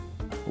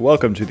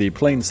Welcome to the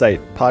Plain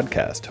Sight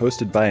podcast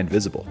hosted by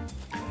Invisible.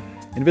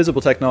 Invisible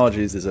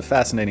Technologies is a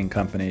fascinating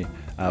company.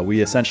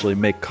 We essentially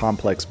make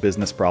complex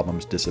business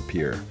problems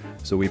disappear.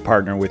 So we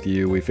partner with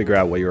you, we figure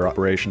out what your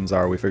operations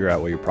are, we figure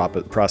out what your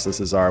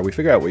processes are, we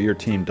figure out what your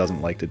team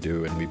doesn't like to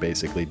do, and we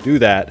basically do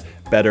that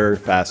better,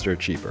 faster,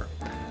 cheaper.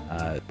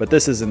 But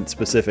this isn't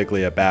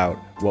specifically about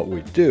what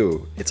we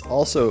do, it's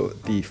also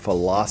the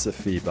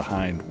philosophy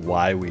behind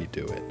why we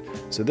do it.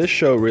 So this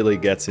show really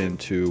gets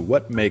into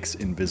what makes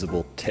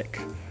Invisible tick.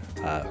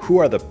 Who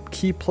are the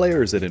key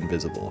players at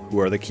Invisible? Who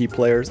are the key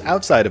players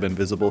outside of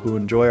Invisible who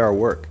enjoy our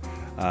work?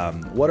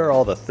 What are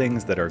all the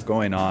things that are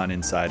going on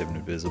inside of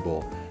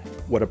Invisible?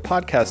 What a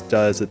podcast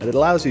does, it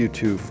allows you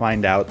to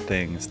find out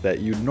things that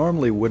you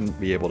normally wouldn't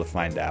be able to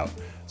find out.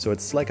 So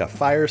it's like a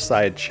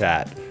fireside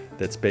chat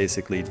that's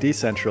basically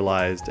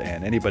decentralized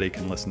and anybody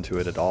can listen to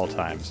it at all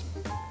times.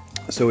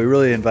 So we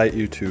really invite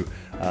you to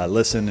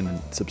listen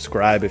and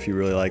subscribe if you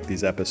really like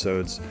these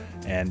episodes.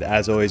 And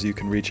as always, you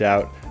can reach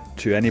out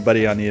to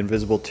anybody on the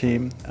Invisible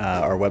team.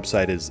 Our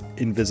website is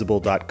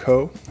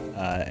invisible.co,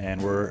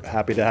 and we're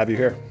happy to have you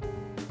here.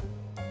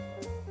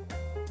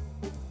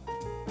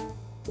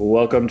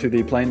 Welcome to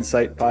the Plain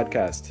Sight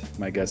podcast.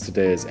 My guest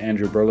today is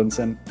Andrew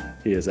Burlinson.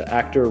 He is an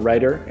actor,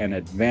 writer, and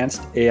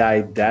advanced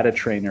AI data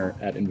trainer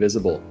at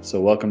Invisible. So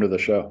welcome to the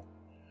show.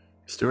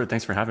 Stuart,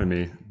 thanks for having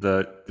me.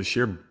 The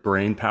sheer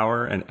brain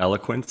power and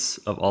eloquence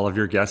of all of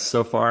your guests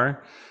so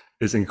far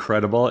is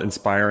incredible,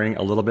 inspiring,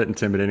 a little bit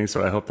intimidating.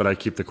 So I hope that I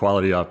keep the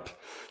quality up.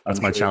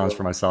 That's my challenge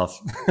for myself.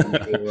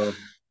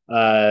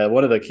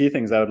 One of the key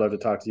things I would love to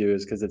talk to you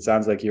is because it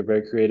sounds like you're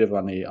very creative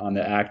on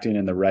the acting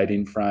and the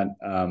writing front.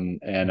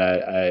 And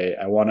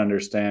I want to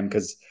understand,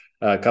 because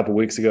a couple of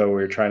weeks ago we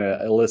were trying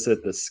to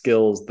elicit the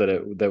skills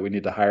that we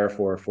need to hire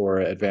for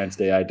advanced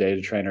AI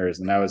data trainers,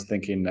 and I was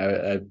thinking,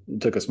 I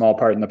took a small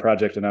part in the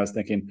project, and I was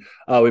thinking,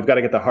 oh, we've got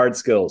to get the hard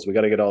skills. We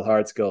got to get all the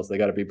hard skills. They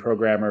got to be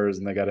programmers,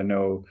 and they got to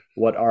know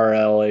what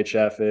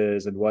RLHF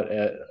is and what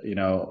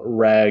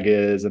RAG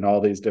is, and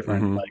all these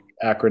different like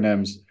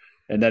acronyms.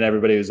 And then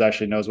everybody who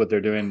actually knows what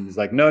they're doing is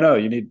like, no,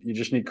 you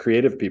just need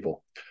creative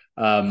people.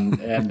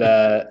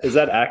 Is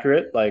that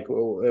accurate? Like,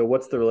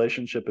 what's the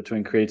relationship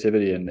between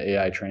creativity and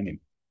AI training?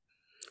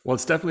 Well,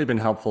 it's definitely been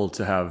helpful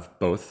to have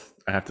both,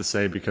 I have to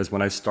say, because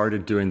when I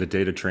started doing the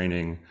data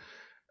training,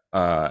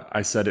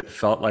 I said it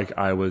felt like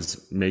I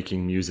was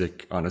making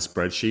music on a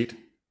spreadsheet.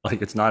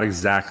 Like, it's not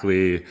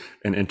exactly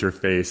an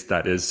interface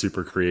that is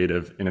super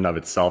creative in and of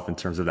itself in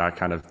terms of that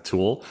kind of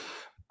tool.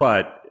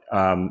 But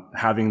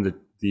having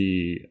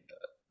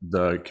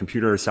the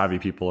computer savvy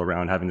people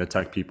around, having the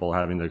tech people,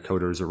 having the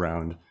coders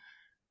around,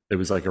 it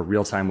was like a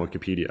real-time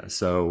Wikipedia.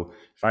 So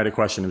if I had a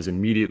question, it was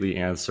immediately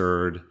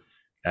answered,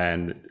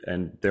 and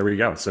there we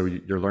go. So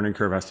your learning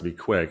curve has to be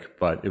quick,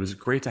 but it was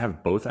great to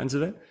have both ends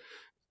of it.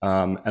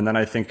 And then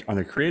I think on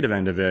the creative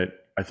end of it,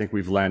 I think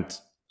we've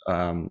lent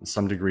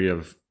some degree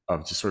of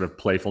just sort of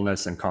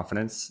playfulness and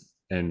confidence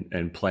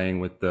and playing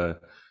with the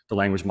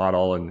language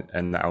model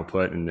and the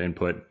output and the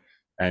input,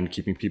 and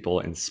keeping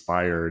people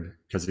inspired,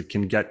 because it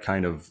can get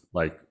kind of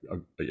like,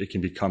 it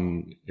can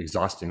become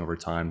exhausting over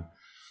time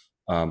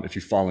if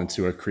you fall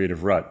into a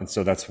creative rut. And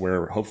so that's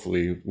where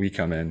hopefully we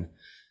come in,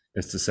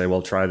 is to say,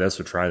 well, try this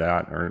or try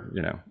that, or,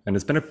 and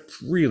it's been a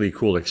really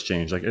cool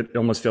exchange. Like, it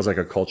almost feels like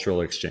a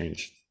cultural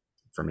exchange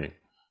for me.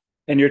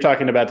 And you're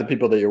talking about the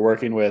people that you're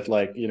working with,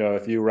 like,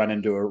 if you run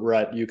into a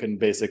rut, you can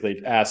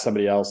basically ask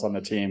somebody else on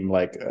the team,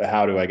 like,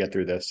 how do I get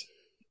through this?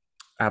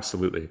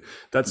 Absolutely.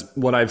 That's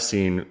what I've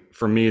seen.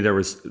 For me, there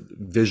was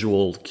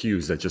visual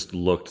cues that just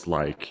looked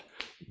like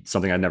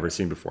something I'd never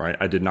seen before.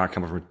 I did not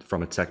come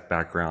from a tech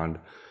background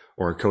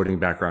or a coding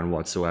background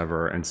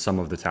whatsoever. And some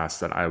of the tasks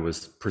that I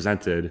was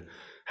presented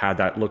had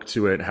that look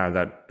to it, had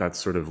that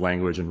sort of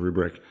language and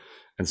rubric.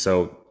 And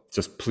so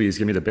just please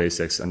give me the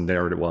basics. And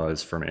there it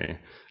was for me.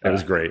 It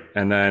was great.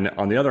 And then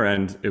on the other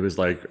end, it was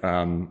like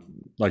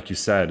you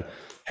said,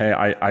 hey,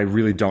 I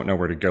really don't know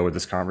where to go with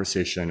this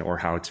conversation, or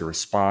how to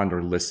respond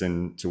or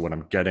listen to what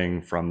I'm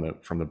getting from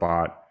the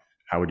bot.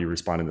 How would you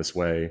respond in this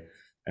way?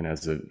 And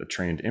as a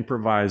trained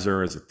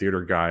improviser, as a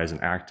theater guy, as an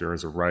actor,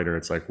 as a writer,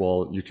 it's like,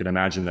 well, you can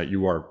imagine that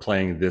you are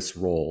playing this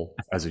role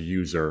as a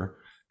user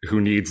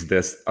who needs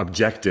this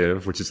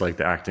objective, which is like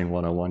the acting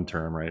 101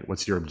 term, right?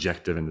 What's your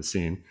objective in the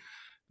scene?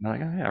 And I'm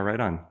like, oh, yeah, right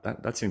on.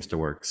 That seems to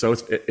work. So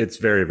it's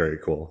very, very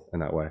cool in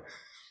that way.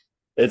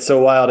 It's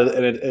so wild,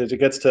 and it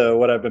gets to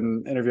what I've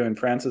been interviewing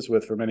Francis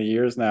with for many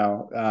years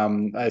now.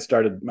 I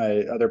started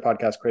my other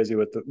podcast, Crazy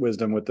with the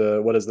Wisdom, with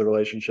what is the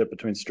relationship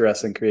between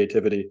stress and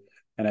creativity,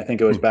 and I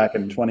think it was back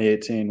in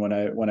 2018 when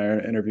I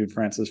interviewed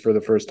Francis for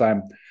the first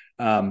time.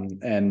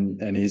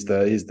 And he's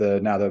the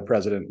now the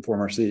president and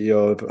former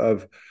CEO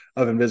of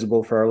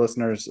Invisible for our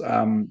listeners.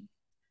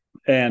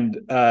 And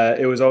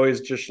it was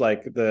always just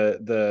like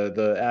and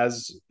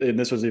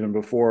this was even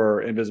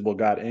before Invisible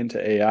got into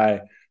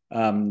AI.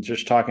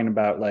 Just talking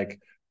about like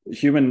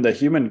the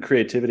human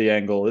creativity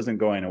angle isn't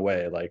going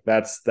away. Like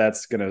that's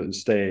going to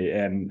stay.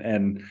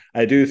 And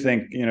I do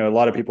think, you know, a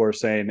lot of people are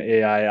saying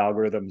AI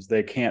algorithms,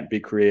 they can't be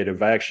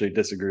creative. I actually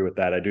disagree with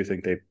that. I do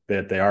think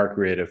they are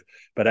creative,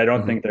 but I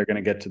don't think Mhm. they're going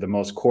to get to the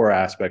most core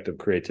aspect of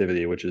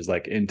creativity, which is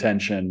like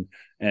intention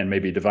and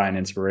maybe divine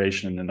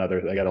inspiration. And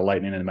other, I got a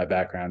lightning in my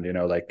background, you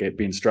know, like it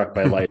being struck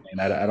by lightning.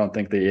 I don't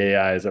think the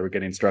AI is ever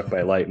getting struck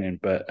by lightning,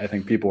 but I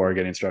think people are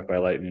getting struck by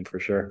lightning for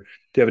sure.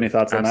 Do you have any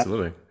thoughts on that?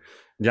 Absolutely.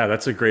 Yeah,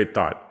 that's a great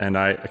thought. And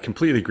I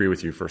completely agree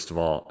with you, first of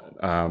all.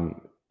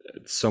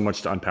 So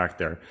much to unpack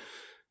there.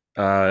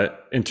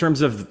 In terms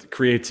of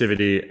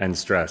creativity and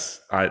stress,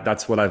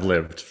 that's what I've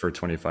lived for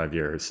 25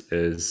 years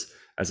is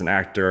as an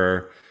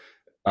actor.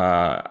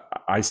 Uh,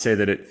 I say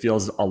that it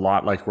feels a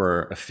lot like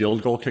we're a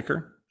field goal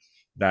kicker,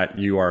 that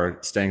you are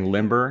staying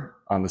limber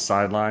on the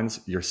sidelines,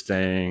 you're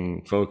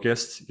staying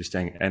focused, you're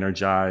staying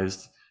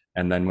energized.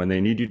 And then when they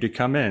need you to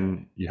come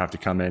in, you have to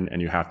come in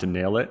and you have to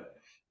nail it.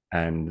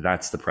 And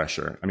that's the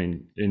pressure. I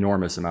mean,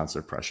 enormous amounts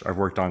of pressure. I've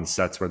worked on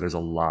sets where there's a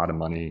lot of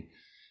money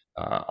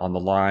on the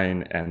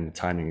line and the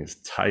timing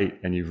is tight,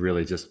 and you've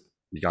really just,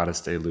 you got to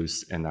stay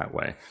loose in that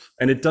way.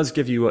 And it does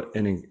give you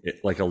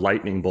like a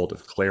lightning bolt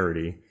of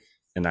clarity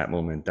in that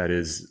moment. That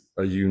is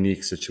a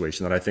unique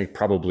situation that I think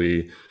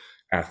probably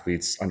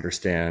athletes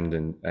understand,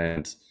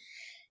 and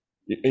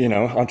you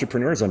know,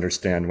 entrepreneurs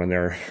understand when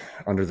they're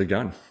under the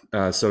gun.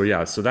 So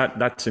yeah, so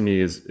that to me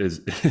is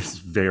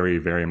very,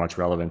 very much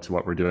relevant to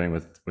what we're doing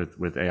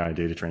with AI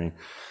data training.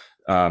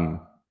 And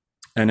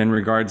in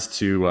regards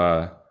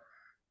to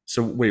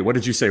so wait, what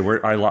did you say?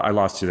 Where I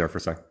lost you there for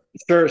a second.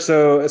 Sure.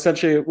 So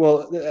essentially,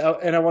 well,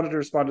 and I wanted to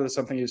respond to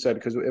something you said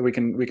because we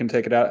can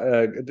take it out,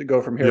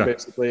 go from here Yeah.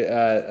 basically.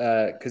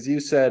 Because you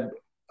said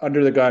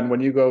under the gun when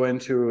you go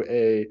into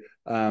a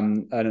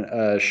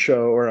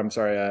show, or I'm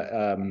sorry,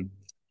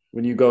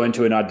 when you go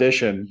into an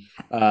audition,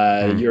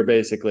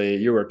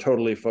 Mm, you are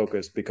totally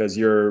focused because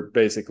you're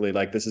basically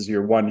like this is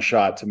your one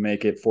shot to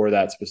make it for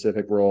that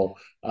specific role.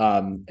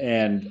 And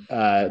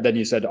then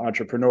you said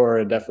entrepreneur,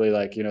 and definitely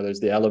like, you know, there's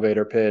the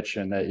elevator pitch,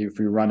 and that if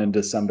you run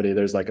into somebody,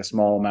 there's like a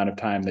small amount of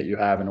time that you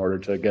have in order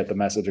to get the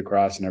message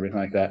across and everything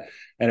like that.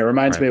 And it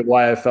reminds right. me of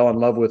why I fell in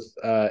love with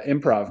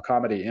improv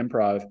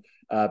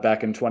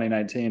back in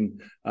 2019,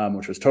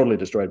 which was totally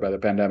destroyed by the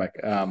pandemic.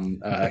 Yeah.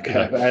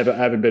 I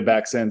haven't been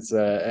back since,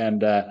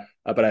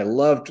 but I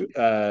loved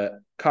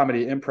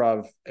comedy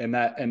improv, and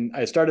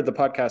I started the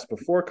podcast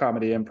before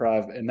comedy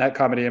improv, and that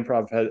comedy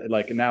improv had,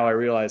 like, now I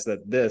realize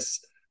that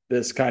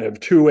this kind of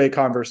two-way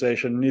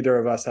conversation, neither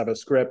of us have a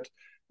script,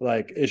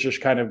 like it's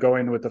just kind of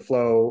going with the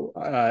flow,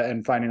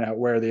 and finding out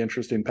where the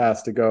interesting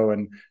paths to go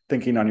and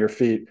thinking on your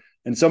feet.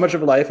 And so much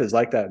of life is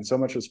like that, and so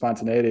much of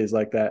spontaneity is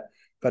like that.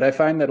 But I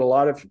find that a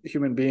lot of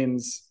human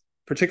beings,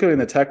 particularly in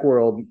the tech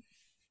world,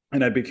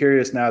 and I'd be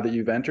curious now that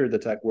you've entered the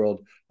tech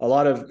world, a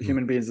lot of Mm,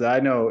 human beings that I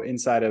know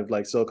inside of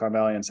like Silicon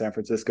Valley and San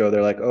Francisco,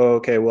 they're like, oh,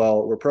 okay,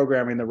 well, we're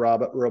programming the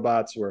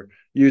robots, we're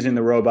using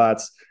the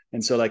robots.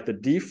 And so like the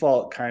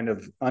default kind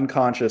of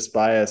unconscious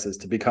bias is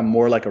to become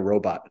more like a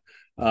robot,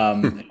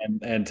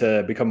 and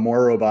to become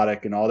more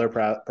robotic in all their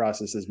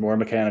processes, more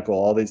mechanical,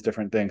 all these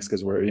different things.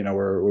 Cause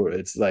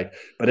it's like,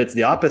 but it's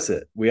the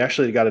opposite. We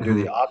actually got to do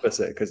the mhm.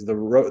 opposite because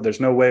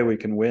there's no way we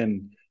can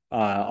win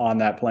on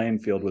that playing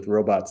field with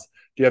robots.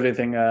 Do you have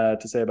anything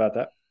to say about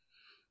that?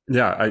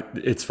 Yeah,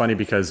 it's funny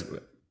because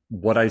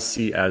what I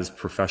see as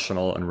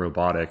professional and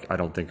robotic, I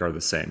don't think are the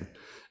same.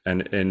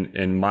 And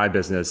in my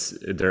business,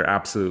 there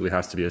absolutely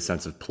has to be a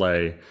sense of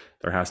play.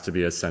 There has to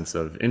be a sense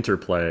of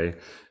interplay.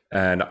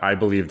 And I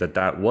believe that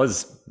that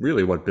was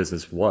really what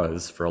business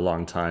was for a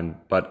long time.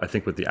 But I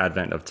think with the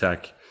advent of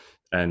tech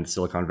and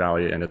Silicon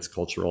Valley and its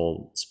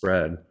cultural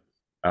spread,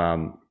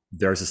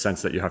 there's a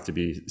sense that you have to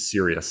be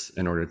serious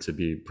in order to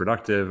be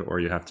productive, or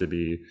you have to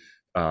be,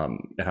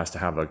 it has to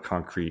have a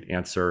concrete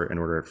answer in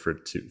order for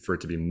it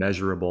to be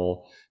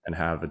measurable and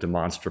have a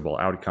demonstrable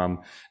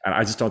outcome. And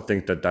I just don't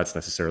think that that's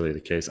necessarily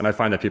the case. And I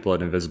find that people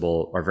at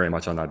Invisible are very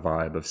much on that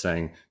vibe of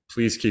saying,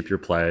 please keep your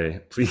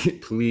play,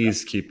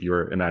 please keep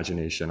your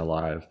imagination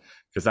alive,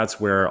 because that's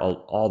where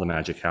all the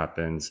magic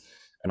happens,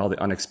 and all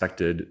the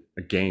unexpected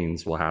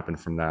gains will happen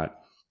from that.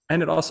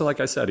 And it also, like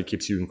I said, it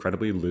keeps you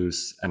incredibly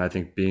loose. And I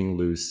think being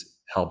loose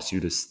helps you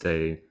to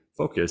stay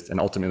focused. And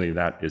ultimately,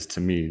 that is to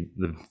me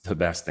the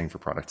best thing for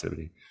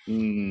productivity.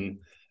 Mm.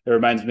 It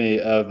reminds me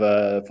of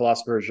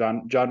philosopher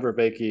John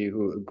Vervaeke,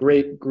 who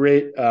great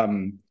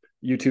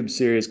YouTube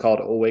series called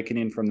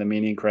 "Awakening from the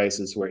Meaning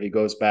Crisis," where he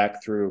goes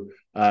back through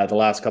the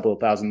last couple of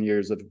thousand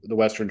years of the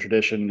Western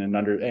tradition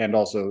and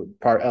also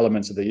part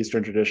elements of the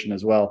Eastern tradition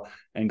as well,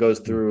 and goes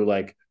through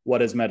like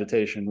what is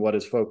meditation, what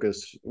is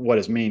focus, what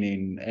is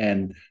meaning,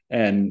 and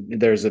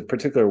there's a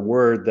particular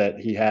word that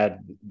he had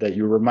that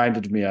you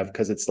reminded me of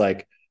because it's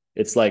like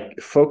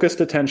focused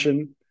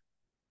attention,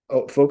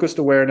 focused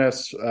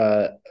awareness, you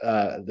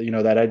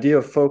know, that idea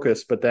of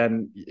focus. But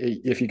then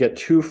if you get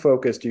too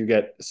focused, you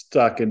get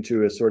stuck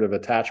into a sort of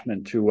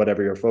attachment to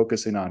whatever you're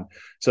focusing on.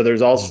 So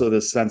there's Mm, also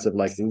this sense of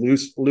like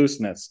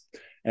looseness,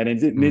 and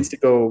it needs mm, to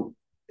go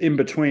in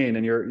between,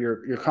 and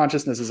your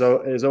consciousness is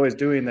always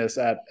doing this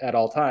at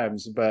all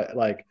times. But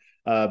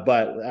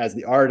as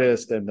the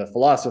artist and the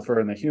philosopher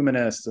and the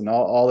humanist and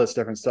all this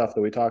different stuff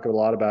that we talk a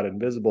lot about in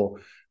Invisible,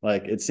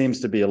 like it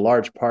seems to be a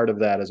large part of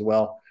that as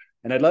well.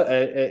 And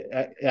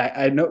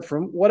I know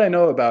from what I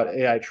know about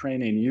AI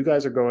training, you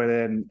guys are going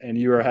in and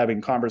you are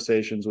having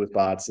conversations with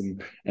bots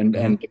and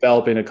Mhm.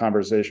 developing a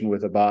conversation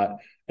with a bot.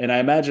 And I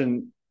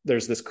imagine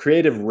there's this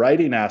creative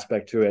writing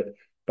aspect to it,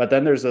 but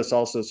then there's this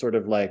also sort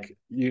of like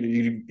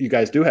you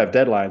guys do have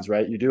deadlines,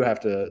 right? You do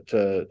have to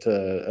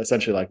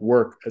essentially like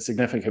work a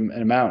significant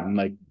amount and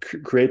like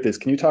create this.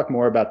 Can you talk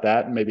more about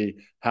that and maybe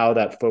how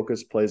that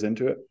focus plays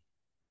into it?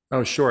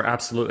 Oh, sure,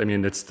 absolutely. I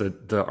mean, it's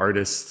the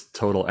artist's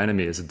total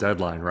enemy is a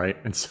deadline, right?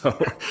 And so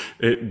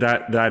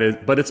that is,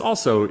 but it's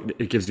also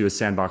it gives you a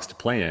sandbox to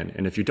play in.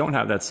 And if you don't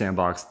have that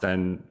sandbox,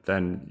 then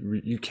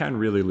you can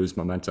really lose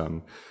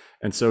momentum.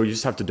 And so you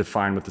just have to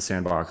define what the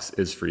sandbox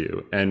is for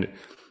you. And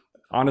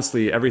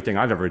honestly, everything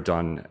I've ever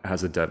done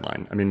has a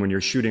deadline. I mean, when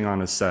you're shooting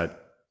on a set,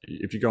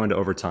 if you go into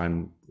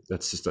overtime,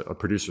 that's just a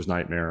producer's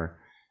nightmare.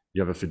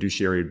 You have a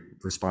fiduciary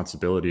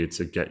responsibility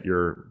to get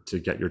your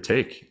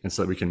take, and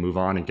so that we can move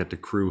on and get the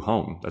crew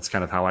home. That's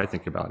kind of how I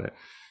think about it.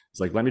 It's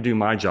like, let me do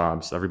my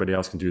job so everybody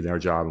else can do their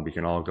job, and we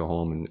can all go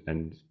home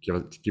and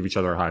give each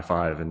other a high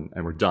five, and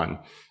we're done,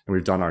 and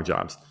we've done our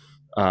jobs.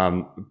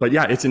 But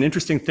yeah, it's an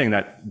interesting thing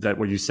that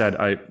what you said.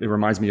 It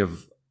reminds me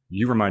of,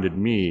 you reminded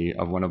me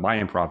of one of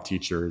my improv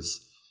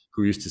teachers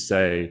who used to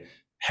say,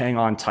 hang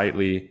on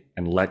tightly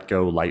and let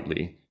go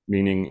lightly.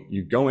 Meaning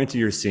you go into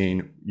your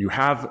scene, you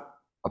have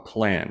a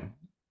plan.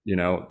 You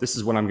know, this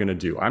is what I'm going to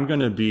do. I'm going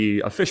to be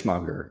a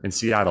fishmonger in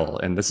Seattle,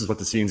 and this is what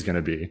the scene's going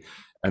to be.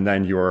 And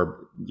then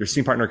your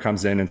scene partner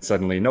comes in and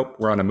suddenly, nope,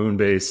 we're on a moon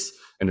base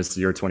and it's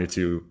the year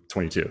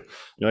 2222.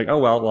 You're like, oh,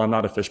 well, I'm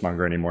not a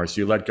fishmonger anymore.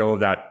 So you let go of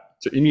that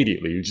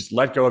immediately. You just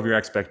let go of your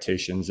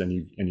expectations and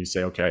you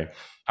say, okay,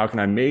 how can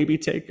I maybe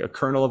take a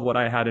kernel of what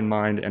I had in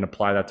mind and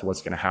apply that to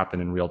what's going to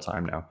happen in real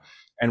time now?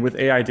 And with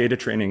AI data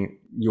training,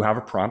 you have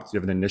a prompt, you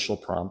have an initial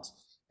prompt,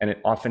 and it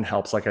often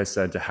helps, like I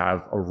said, to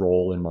have a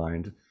role in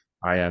mind.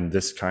 I am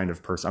this kind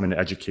of person. I'm an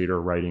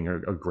educator writing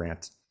a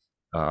grant,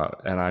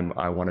 and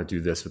I want to do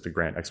this with the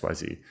grant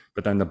XYZ.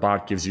 But then the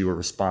bot gives you a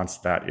response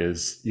that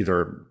is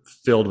either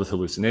filled with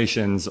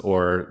hallucinations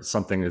or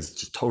something is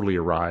just totally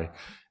awry,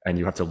 and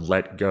you have to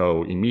let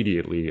go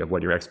immediately of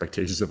what your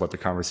expectations of what the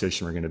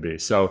conversation are going to be.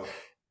 So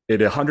it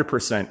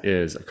 100%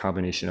 is a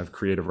combination of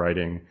creative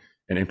writing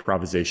and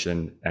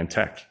improvisation and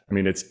tech. I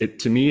mean,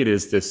 to me, it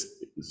is this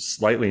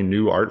slightly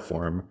new art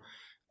form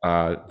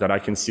that I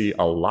can see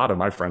a lot of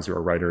my friends who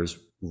are writers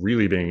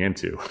really being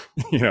into.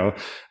 You know,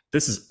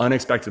 this is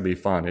unexpectedly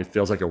fun. It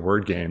feels like a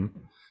word game,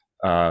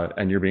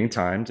 and you're being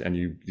timed, and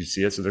you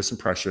see it. So there's some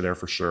pressure there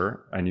for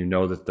sure, and you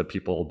know that the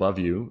people above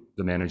you,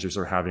 the managers,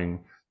 are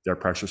having their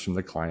pressures from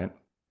the client,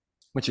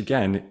 which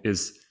again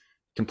is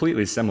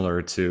completely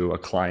similar to a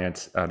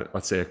client at,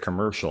 let's say, a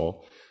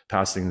commercial,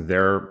 passing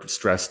their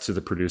stress to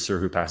the producer,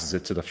 who passes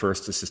it to the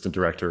first assistant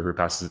director, who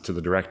passes it to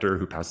the director,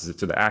 who passes it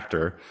to the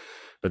actor.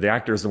 But the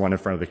actor is the one in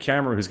front of the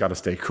camera who's got to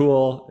stay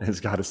cool, has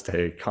got to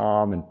stay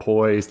calm and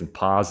poised and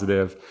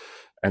positive.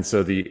 And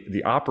so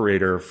the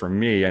operator, for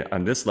me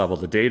on this level,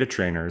 the data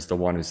trainer, is the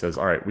one who says,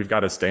 all right, we've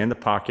got to stay in the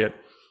pocket.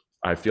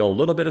 I feel a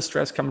little bit of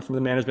stress coming from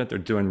the management. They're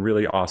doing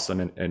really awesome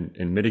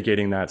in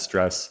mitigating that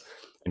stress,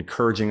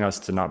 encouraging us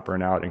to not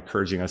burn out,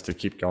 encouraging us to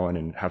keep going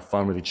and have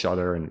fun with each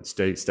other and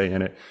stay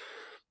in it.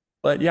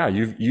 But yeah,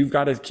 you've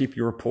got to keep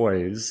your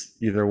poise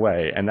either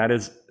way. And that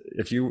is,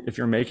 if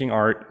you're making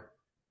art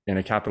in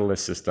a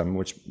capitalist system,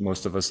 which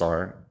most of us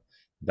are,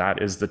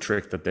 that is the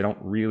trick that they don't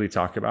really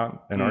talk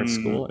about in art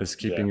school, is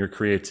keeping your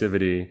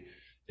creativity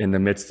in the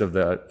midst of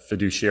the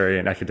fiduciary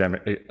and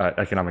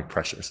economic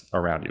pressures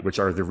around you, which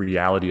are the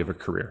reality of a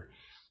career.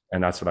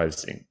 And that's what I've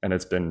seen. And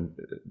it's been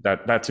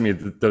that to me,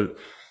 the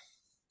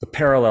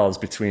parallels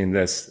between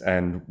this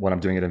and what I'm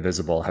doing at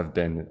Invisible have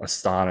been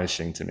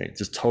astonishing to me,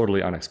 just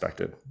totally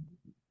unexpected.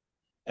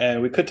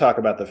 And we could talk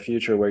about the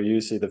future, where you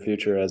see the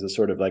future as a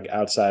sort of like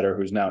outsider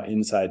who's now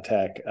inside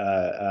tech,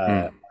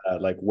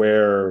 like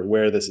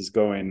where this is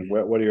going.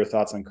 What are your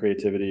thoughts on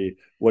creativity?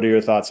 What are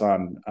your thoughts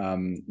on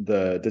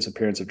the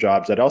disappearance of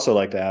jobs? I'd also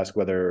like to ask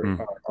whether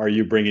are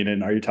you bringing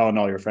in? Are you telling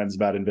all your friends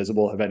about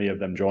Invisible? Have any of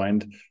them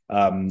joined?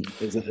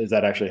 Is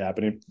that actually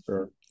happening?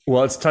 Or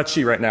Well, it's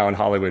touchy right now in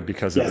Hollywood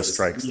because of the yes,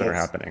 strikes that are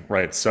yes, happening,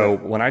 right? So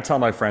when I tell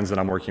my friends that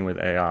I'm working with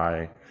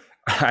AI,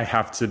 I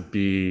have to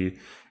be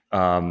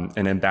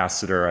an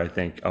ambassador, I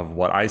think, of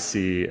what I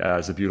see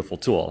as a beautiful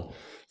tool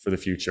for the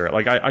future.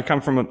 Like I come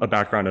from a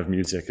background of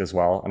music as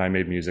well, and I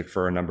made music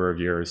for a number of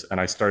years,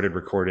 and I started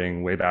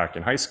recording way back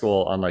in high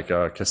school on like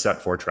a cassette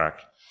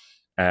 4-track,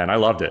 and I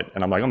loved it.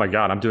 And I'm like, oh my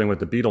God, I'm doing what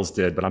the Beatles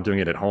did, but I'm doing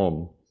it at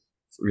home,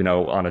 you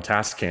know, on a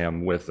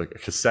Tascam with a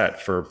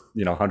cassette for,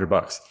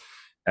 $100.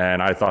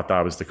 And I thought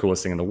that was the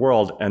coolest thing in the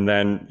world. And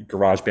then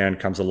GarageBand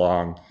comes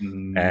along,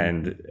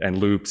 Mm. and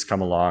loops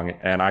come along,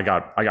 and I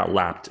got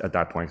lapped at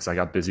that point because I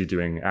got busy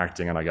doing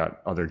acting and I got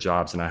other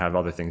jobs and I have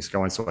other things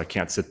going, so I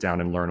can't sit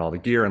down and learn all the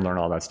gear and learn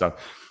all that stuff.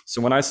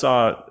 So when I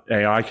saw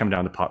AI come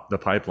down the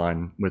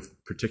pipeline with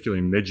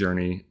particularly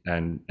Midjourney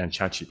and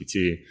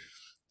ChatGPT,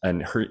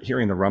 and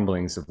hearing the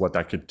rumblings of what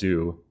that could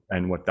do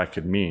and what that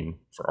could mean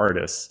for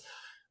artists,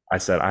 I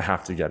said, I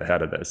have to get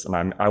ahead of this,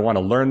 and I want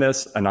to learn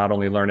this, and not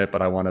only learn it,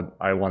 but I want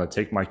to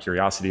take my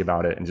curiosity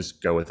about it and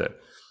just go with it.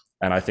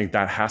 And I think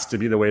that has to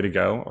be the way to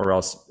go, or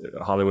else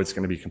Hollywood's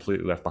going to be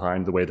completely left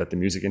behind, the way that the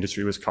music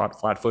industry was caught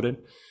flat-footed.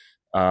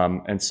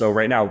 And so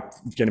right now,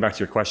 getting back to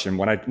your question,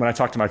 when I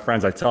talk to my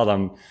friends, I tell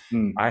them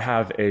Mm. I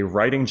have a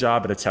writing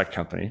job at a tech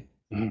company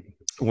Mm.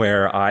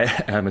 where I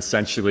am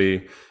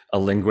essentially a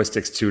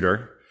linguistics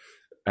tutor,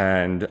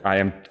 and I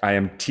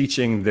am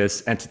teaching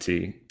this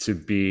entity to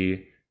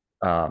be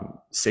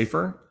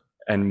safer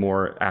and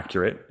more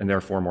accurate, and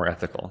therefore more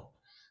ethical.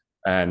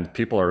 And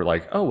people are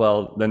like, oh,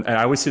 well, then, and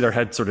I always see their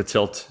head sort of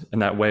tilt in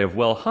that way of,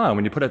 well,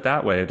 when you put it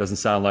that way, it doesn't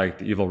sound like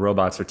the evil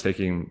robots are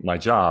taking my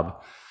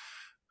job.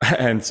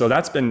 And so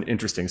that's been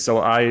interesting. So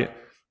I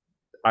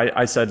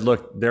said,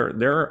 look,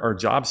 there are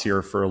jobs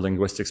here for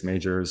linguistics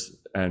majors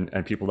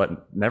and people that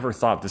never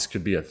thought this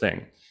could be a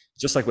thing.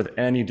 Just like with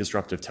any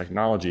disruptive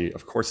technology,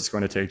 of course, it's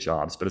going to take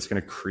jobs, but it's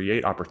going to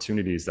create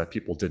opportunities that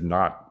people did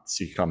not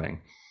see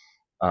coming.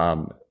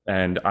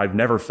 And I've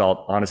never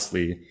felt,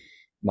 honestly,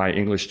 my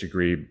English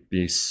degree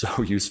be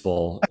so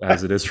useful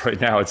as it is right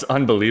now. It's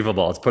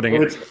unbelievable. It's putting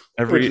Which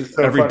is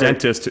so every funny.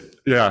 dentist,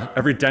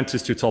 every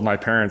dentist who told my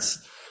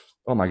parents,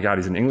 oh my God,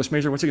 he's an English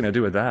major, what's he going to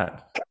do with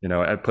that?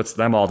 It puts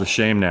them all to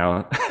shame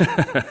now.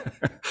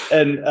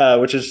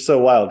 And which is so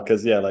wild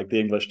because like the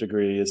English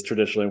degree is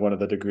traditionally one of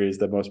the degrees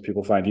that most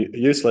people find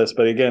useless.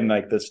 But again,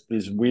 like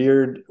these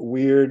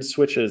weird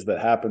switches that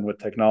happen with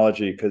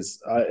technology,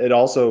 because it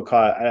also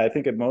caught, I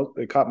think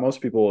it caught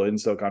most people in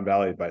Silicon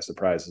Valley by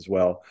surprise as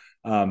well.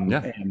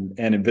 Yeah. And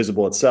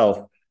Invisible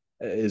itself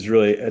is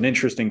really an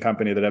interesting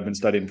company that I've been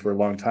studying for a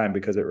long time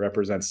because it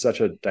represents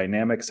such a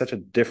dynamic, such a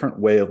different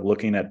way of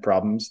looking at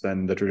problems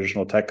than the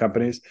traditional tech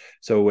companies.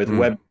 So with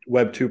Web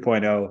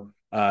 2.0,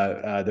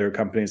 there are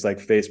companies like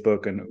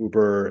Facebook and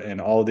Uber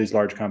and all of these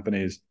large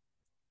companies.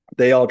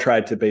 They all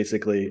tried to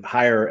basically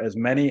hire as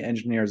many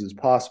engineers as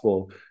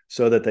possible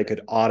so that they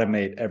could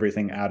automate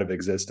everything out of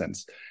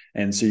existence.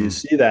 And so you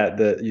see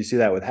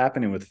that with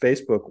happening with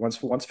Facebook.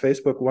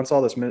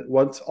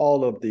 Once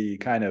all of the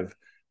kind of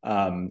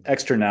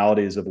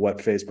externalities of what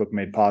Facebook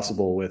made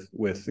possible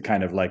with the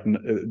kind of like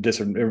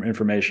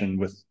disinformation,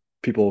 with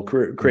people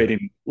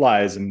creating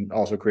lies and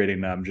also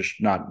creating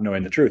just not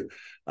knowing the truth.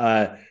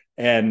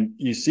 And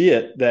you see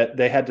it that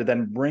they had to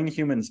then bring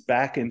humans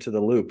back into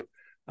the loop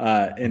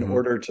in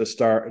order to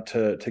start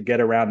to get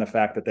around the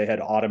fact that they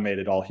had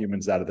automated all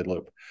humans out of the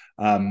loop.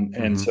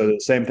 And so the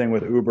same thing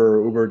with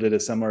Uber. Uber did a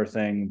similar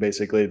thing.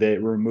 Basically, they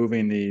were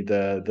removing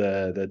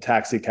the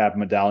taxi cab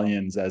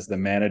medallions as the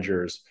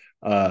managers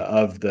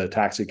of the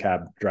taxi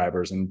cab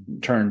drivers and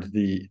turned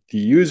the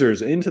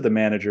users into the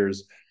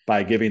managers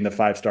by giving the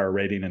 5-star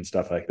rating and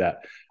stuff like that.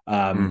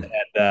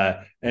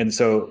 And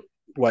so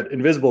what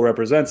Invisible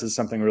represents is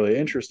something really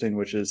interesting,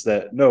 which is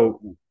that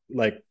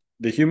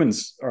the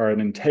humans are an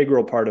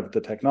integral part of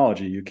the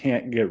technology. You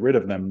can't get rid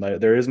of them.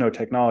 There is no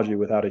technology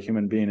without a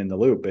human being in the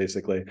loop,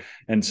 basically.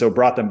 And so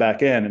brought them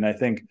back in. And I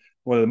think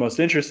one of the most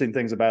interesting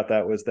things about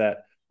that was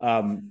that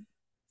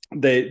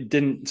they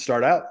didn't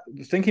start out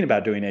thinking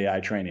about doing AI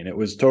training. It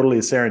was totally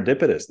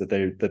serendipitous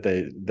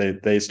that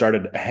they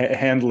started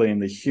handling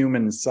the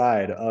human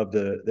side of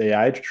the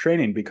AI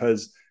training,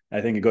 because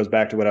I think it goes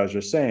back to what I was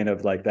just saying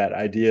of like that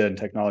idea in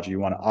technology. You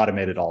want to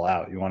automate it all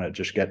out. You want to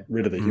just get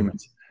rid of the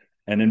humans.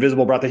 And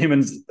Invisible brought the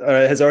humans,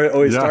 has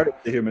always started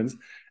with the humans.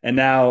 And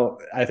now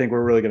I think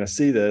we're really going to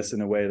see this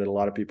in a way that a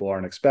lot of people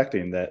aren't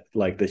expecting, that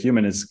like the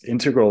human is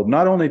integral,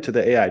 not only to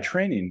the AI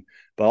training,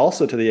 but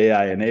also to the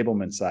AI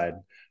enablement side.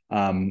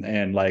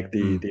 And like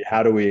the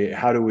how do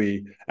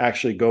we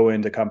actually go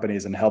into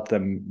companies and help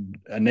them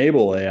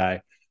enable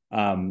AI?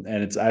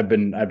 And I've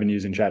been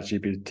using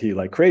ChatGPT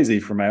like crazy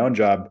for my own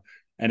job.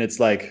 And it's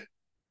like,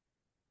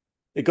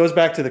 it goes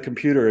back to the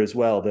computer as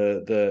well.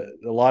 A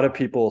lot of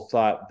people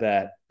thought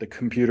that the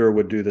computer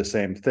would do the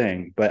same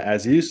thing, but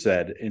as you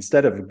said,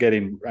 instead of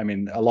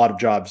a lot of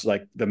jobs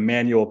like the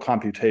manual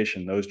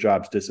computation, those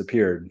jobs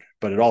disappeared,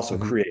 but it also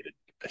created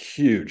a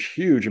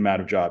huge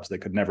amount of jobs that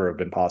could never have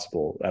been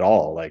possible at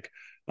all.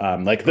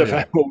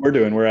 Fact what we're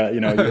doing, we're at,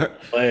 I'm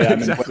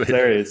in Buenos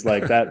Aires,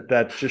 like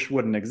that just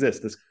wouldn't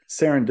exist. This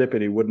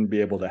serendipity wouldn't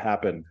be able to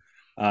happen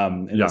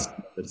this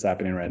that's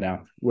happening right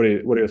now. What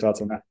are your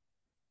thoughts on that?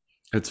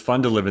 It's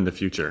fun to live in the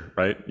future,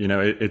 right?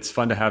 It's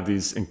fun to have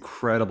these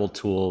incredible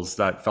tools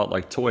that felt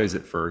like toys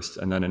at first,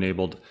 and then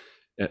enabled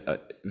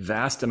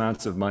vast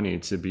amounts of money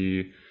to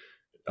be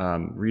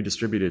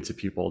redistributed to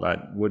people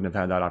that wouldn't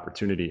have had that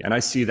opportunity. And I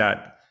see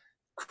that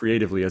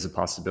creatively as a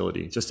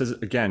possibility. Just as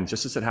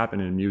it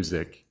happened in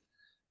music,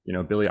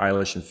 Billie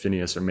Eilish and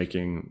Phineas are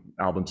making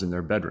albums in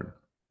their bedroom.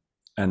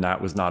 And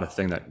that was not a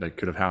thing that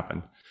could have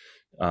happened.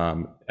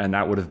 And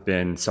that would have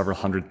been several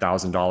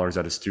 $100,000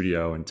 at a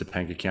studio in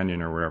Topanga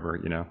Canyon or wherever,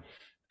 you know.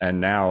 And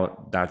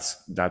now that's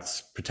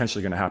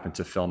potentially going to happen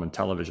to film and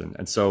television.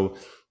 And so,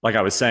 like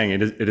I was saying,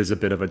 it is a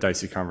bit of a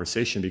dicey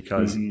conversation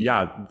because,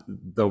 yeah,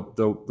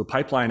 the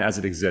pipeline as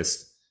it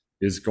exists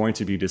is going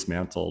to be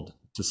dismantled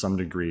to some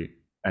degree,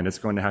 and it's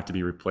going to have to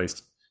be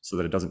replaced so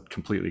that it doesn't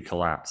completely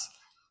collapse.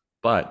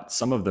 But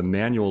some of the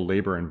manual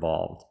labor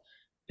involved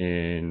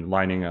in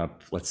lining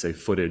up, let's say,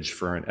 footage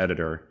for an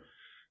editor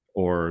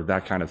or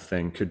that kind of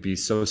thing could be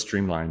so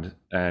streamlined,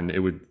 and it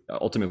would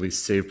ultimately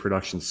save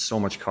production so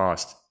much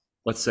cost.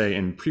 Let's say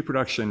in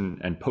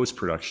pre-production and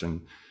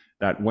post-production,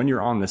 that when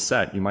you're on the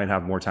set, you might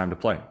have more time to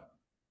play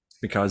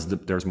because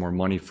there's more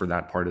money for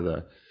that part of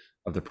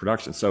the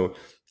production. So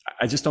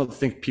I just don't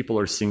think people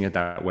are seeing it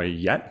that way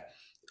yet.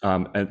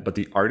 But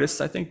the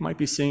artists, I think, might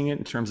be seeing it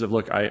in terms of,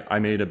 look, I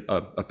made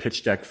a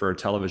pitch deck for a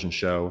television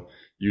show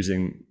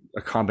using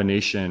a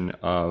combination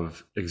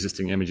of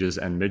existing images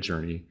and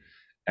Midjourney.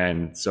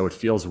 And so it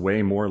feels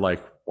way more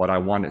like what I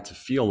want it to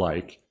feel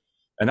like.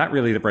 And that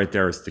really right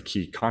there is the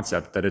key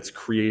concept, that it's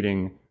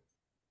creating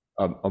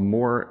a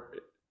more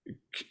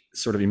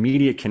sort of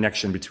immediate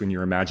connection between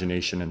your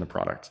imagination and the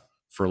product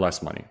for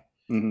less money.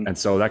 And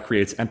so that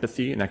creates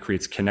empathy, and that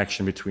creates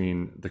connection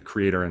between the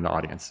creator and the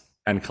audience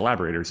and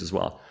collaborators as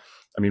well.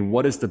 I mean,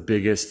 what is the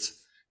biggest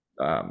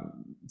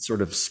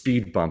sort of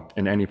speed bump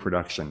in any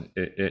production?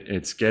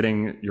 It's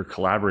getting your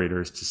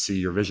collaborators to see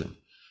your vision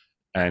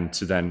and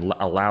to then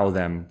allow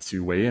them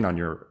to weigh in on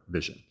your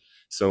vision.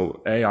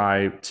 So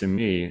AI, to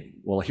me,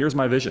 well, here's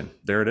my vision.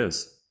 There it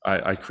is.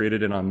 I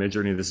created it on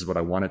Midjourney. This is what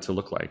I want it to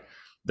look like.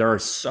 There are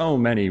so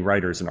many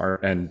writers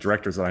and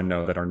directors that I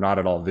know that are not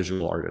at all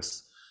visual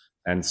artists.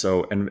 And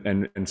so,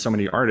 and so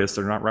many artists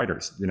are not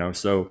writers, you know,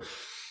 so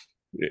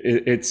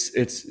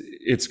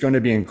it's going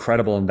to be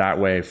incredible in that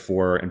way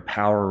for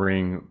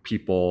empowering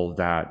people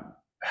that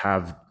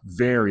have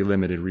very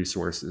limited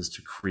resources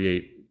to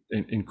create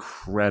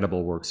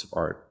incredible works of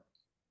art.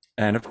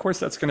 And of course,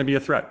 that's going to be a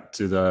threat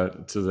to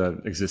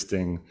the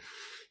existing,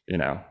 you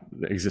know,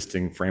 the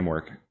existing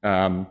framework.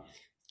 And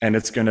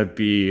it's going to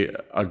be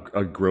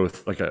a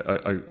growth, like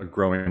a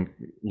growing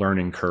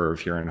learning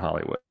curve here in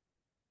Hollywood.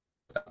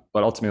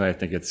 But ultimately, I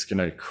think it's going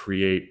to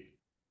create,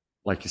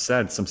 like you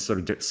said, some sort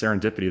of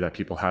serendipity that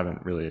people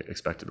haven't really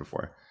expected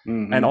before.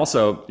 And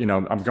also, you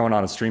know, I'm going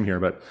on a stream here,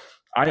 but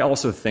I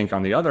also think,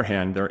 on the other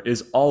hand, there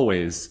is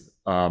always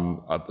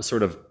a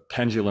sort of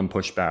pendulum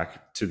pushback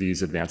to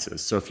these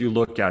advances. So if you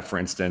look at, for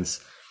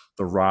instance,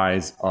 the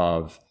rise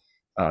of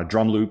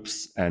drum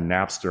loops and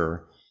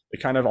Napster,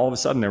 it kind of all of a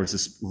sudden there was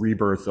this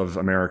rebirth of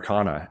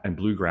Americana and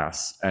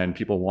bluegrass and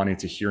people wanting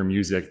to hear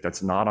music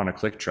that's not on a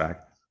click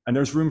track. And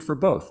there's room for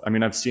both. I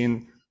mean, I've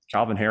seen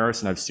Calvin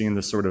Harris and I've seen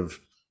this sort of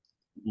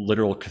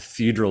literal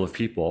cathedral of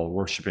people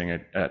worshiping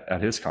it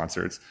at his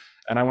concerts.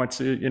 And I went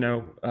to, you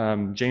know,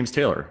 James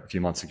Taylor a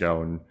few months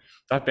ago, and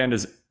that band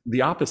is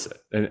the opposite.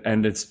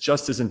 And it's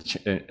just as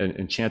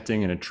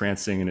enchanting and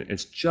entrancing, and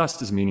it's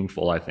just as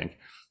meaningful, I think.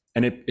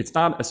 And it's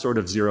not a sort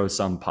of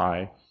zero-sum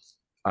pie.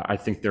 I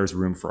think there's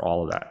room for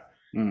all of that.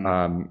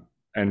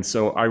 And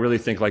so I really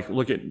think, like,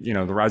 look at, you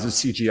know, the rise of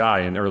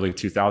CGI in the early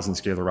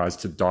 2000s gave the rise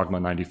to Dogma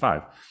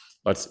 95.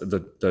 Those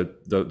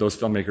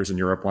filmmakers in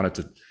Europe wanted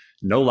to,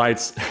 no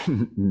lights,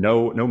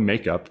 no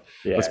makeup.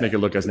 Yeah. Let's make it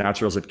look as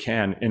natural as it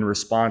can in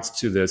response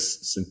to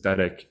this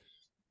synthetic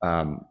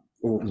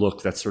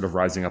look that's sort of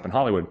rising up in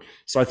Hollywood.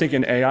 So I think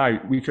in AI,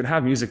 we could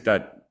have music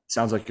that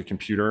sounds like a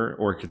computer,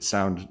 or it could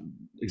sound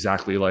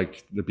exactly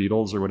like the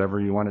Beatles or whatever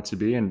you want it to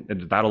be. And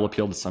that'll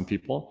appeal to some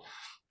people.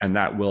 And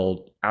that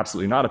will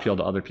absolutely not appeal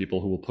to other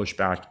people who will push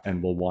back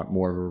and will want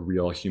more of a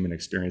real human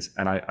experience.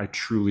 And I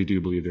truly do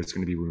believe there's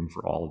going to be room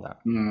for all of that.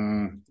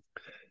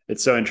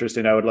 It's so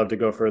interesting. I would love to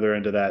go further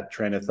into that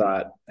train of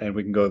thought, and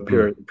we can go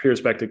pure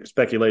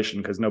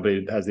speculation because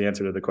nobody has the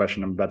answer to the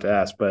question I'm about to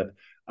ask. But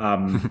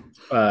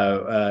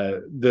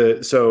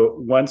so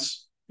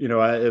once, you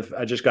know, if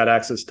I just got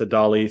access to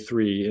DALL-E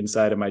 3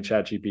 inside of my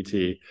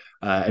ChatGPT,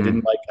 I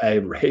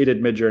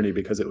hated Midjourney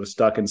because it was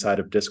stuck inside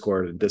of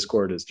Discord, and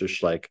Discord is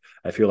just like,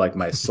 I feel like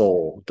my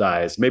soul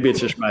dies. Maybe it's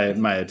just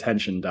my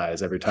attention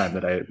dies every time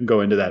that I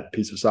go into that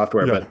piece of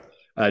software, but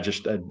I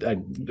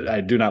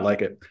do not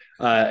like it.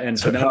 And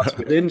so now it's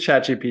within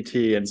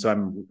ChatGPT, and so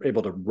I'm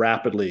able to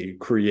rapidly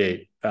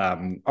create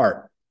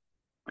art.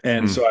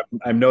 And so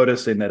I'm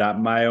noticing that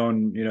my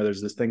own, you know,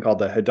 there's this thing called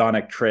the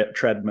hedonic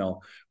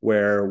treadmill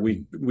where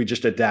we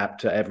just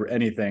adapt to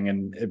anything,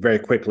 and very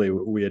quickly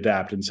we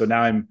adapt. And so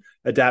now I'm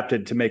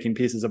adapted to making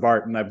pieces of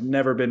art, and I've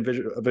never been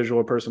a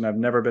visual person. I've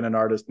never been an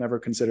artist, never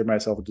considered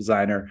myself a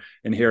designer.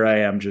 And here I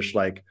am just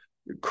like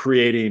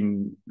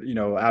creating, you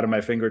know, out of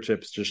my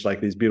fingertips, just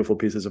like these beautiful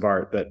pieces of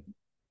art that,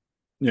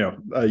 you know,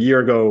 a year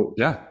ago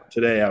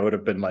today, I would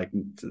have been like,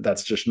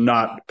 that's just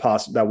not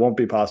possible. That won't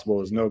be possible.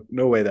 There's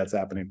no way that's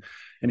happening.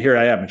 And here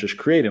I am just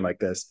creating like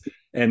this.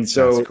 And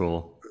so that's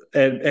cool.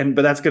 but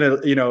that's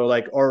going to,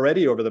 like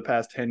already over the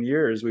past 10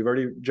 years, we've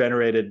already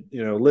generated,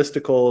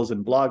 listicles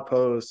and blog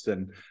posts,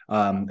 and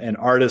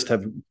artists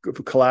have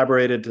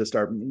collaborated to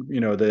start,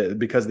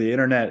 because the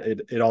internet,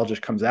 it all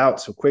just comes out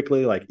so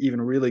quickly. Like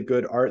even really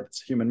good art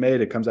that's human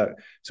made, it comes out.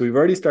 So we've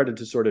already started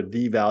to sort of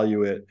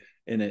devalue it.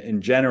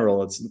 In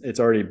general, it's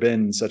already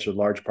been such a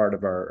large part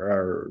of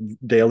our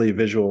daily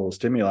visual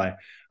stimuli.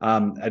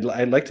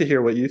 I'd like to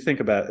hear what you think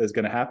about is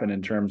going to happen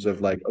in terms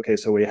of like, okay,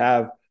 so we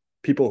have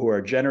people who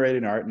are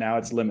generating art. Now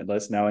it's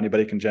limitless. Now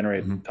anybody can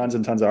generate tons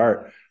and tons of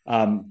art.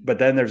 But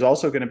then there's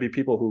also going to be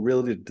people who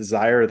really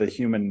desire the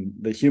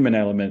human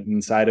element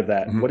inside of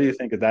that. What do you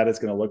think that is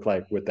going to look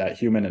like with that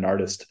human and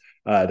artist,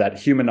 that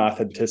human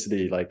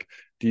authenticity? Like,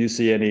 do you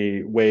see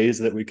any ways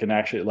that we can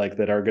actually like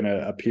that are going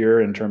to appear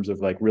in terms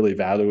of like really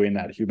valuing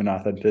that human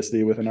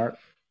authenticity within art?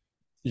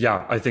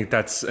 Yeah, I think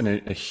that's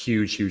a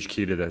huge, huge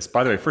key to this.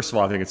 By the way, first of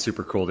all, I think it's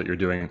super cool that you're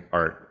doing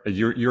art.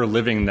 You're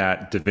living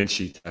that Da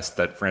Vinci test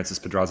that Francis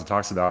Pedraza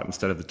talks about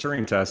instead of the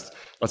Turing test.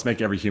 Let's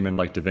make every human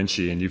like Da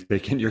Vinci, and you've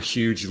taken your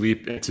huge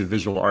leap into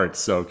visual arts.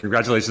 So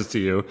congratulations to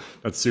you.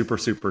 That's super,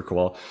 super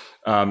cool.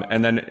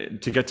 And then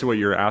to get to what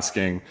you're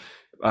asking,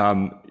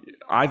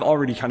 I've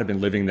already kind of been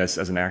living this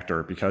as an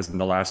actor because in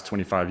the last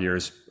 25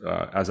 years,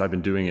 as I've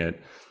been doing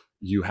it,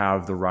 you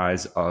have the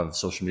rise of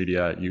social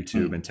media,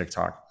 YouTube and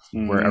TikTok,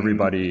 where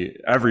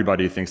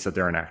everybody thinks that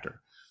they're an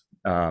actor.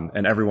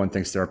 And everyone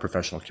thinks they're a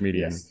professional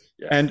comedian. Yes.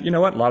 And you know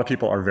what? A lot of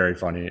people are very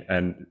funny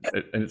and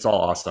it's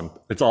all awesome.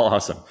 It's all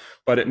awesome.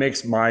 But it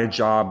makes my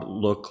job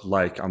look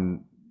like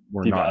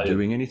we're devalued. Not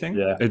doing anything.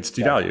 Yeah. It's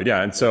devalued.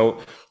 Yeah.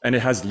 And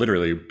it has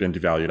literally been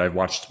devalued. I've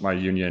watched my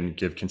union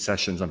give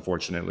concessions,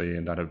 unfortunately,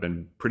 and that have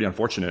been pretty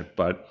unfortunate,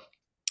 but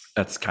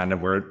that's kind of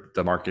where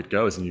the market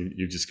goes. And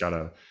you just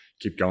gotta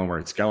keep going where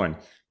it's going.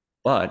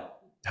 But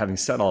having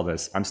said all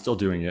this, I'm still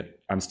doing it.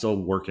 I'm still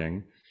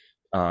working.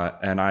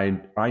 And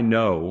I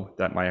know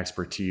that my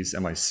expertise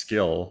and my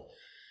skill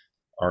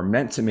are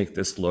meant to make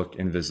this look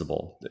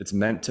invisible. It's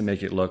meant to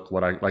make it look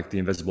like the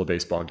invisible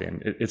baseball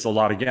game. It's a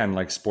lot, again,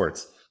 like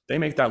sports. They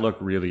make that look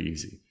really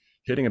easy.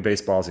 Hitting a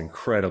baseball is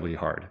incredibly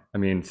hard. I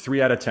mean,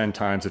 3 out of 10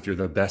 times if you're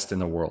the best in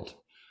the world.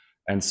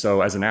 And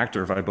so as an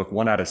actor, if I book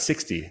 1 out of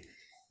 60,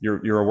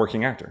 you're a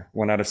working actor,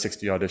 1 out of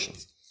 60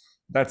 auditions.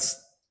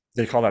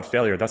 They call that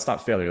failure. That's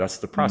not failure. That's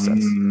the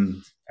process.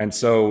 And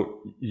so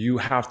you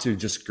have to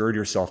just gird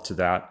yourself to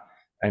that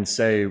and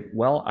say,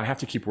 well, I have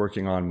to keep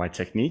working on my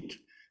technique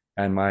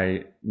and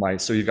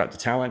so you've got the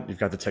talent, you've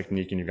got the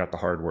technique, and you've got the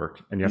hard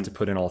work, and you have to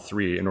put in all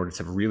three in order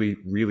to really,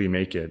 really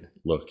make it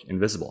look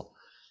invisible,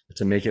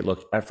 to make it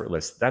look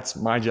effortless. That's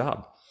my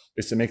job,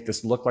 is to make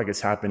this look like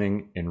it's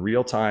happening in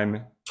real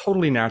time,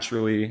 totally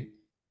naturally,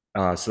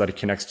 so that it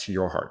connects to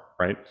your heart,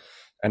 right?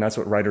 And that's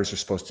what writers are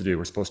supposed to do.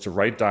 We're supposed to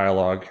write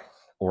dialogue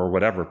or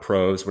whatever,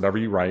 prose, whatever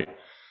you write,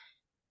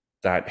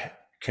 that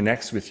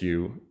connects with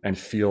you and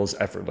feels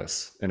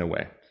effortless in a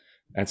way.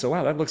 And so,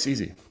 wow, that looks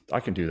easy. I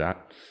can do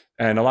that.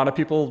 And a lot of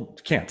people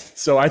can't.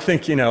 So I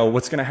think,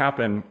 what's going to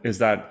happen is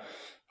that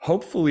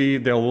hopefully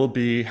there will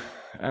be,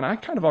 and I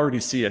kind of already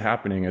see it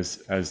happening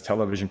as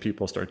television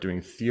people start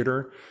doing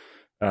theater,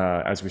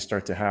 as we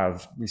start to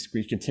have,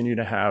 we continue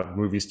to have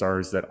movie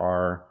stars that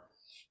are,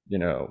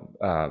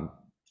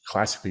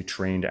 classically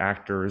trained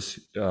actors,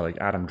 like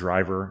Adam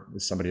Driver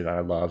is somebody that I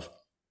love,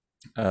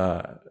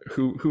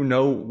 who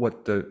know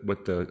what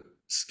the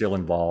skill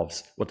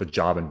involves, what the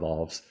job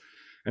involves,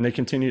 and they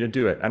continue to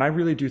do it. And I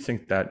really do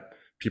think that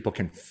people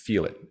can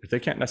feel it. If they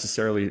can't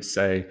necessarily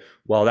say,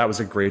 well, that was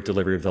a great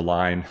delivery of the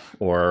line,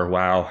 or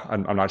wow,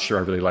 I'm not sure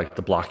I really like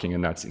the blocking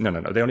in that scene.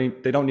 No.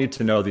 They don't need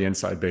to know the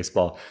inside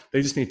baseball.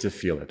 They just need to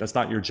feel it. That's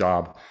not your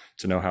job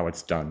to know how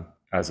it's done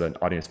as an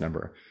audience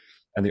member.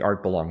 And the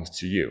art belongs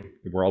to you.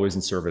 We're always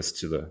in service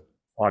to the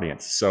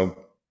audience. So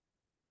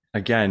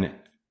again,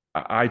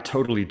 I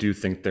totally do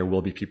think there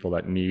will be people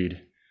that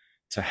need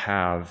to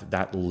have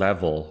that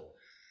level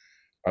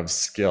of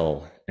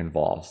skill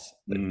involved,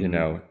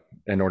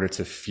 in order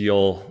to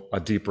feel a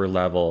deeper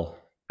level.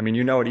 I mean,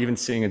 even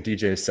seeing a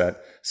DJ set,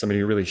 somebody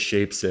who really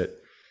shapes it,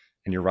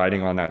 and you're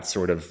riding on that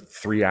sort of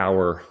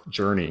 3-hour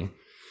journey.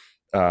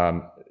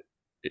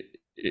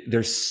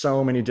 There's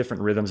so many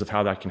different rhythms of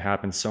how that can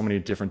happen, so many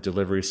different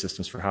delivery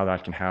systems for how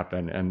that can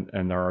happen.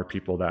 And there are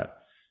people that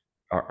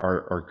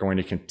are going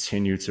to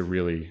continue to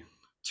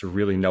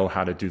really know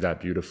how to do that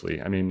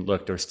beautifully. I mean,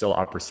 look, there's still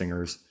opera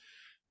singers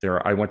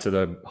there. I went to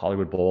the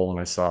Hollywood Bowl and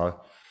I saw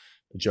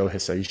Joe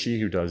Hisaishi,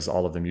 who does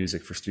all of the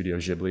music for Studio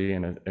Ghibli.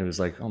 And it was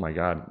like, oh my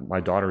God, my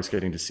daughter is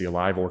getting to see a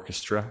live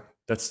orchestra.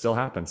 That still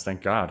happens,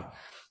 thank God.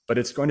 But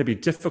it's going to be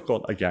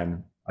difficult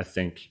again. I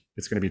think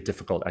it's going to be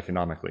difficult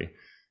economically.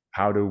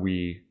 How do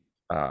we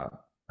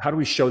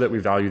show that we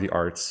value the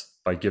arts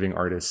by giving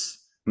artists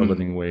a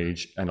living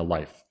wage and a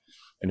life?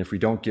 And if we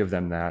don't give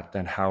them that,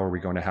 then how are we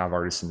going to have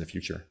artists in the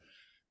future?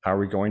 How are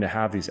we going to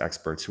have these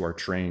experts who are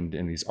trained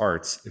in these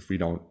arts if we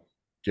don't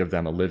give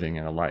them a living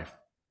and a life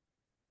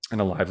and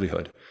a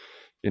livelihood?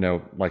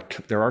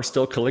 Like there are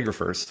still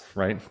calligraphers,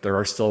 right? There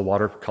are still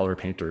watercolor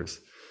painters,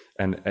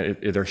 and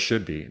there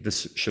should be.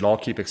 This should all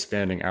keep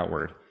expanding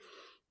outward.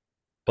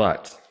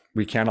 But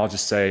we can't all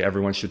just say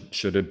everyone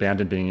should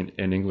abandon being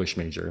an English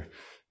major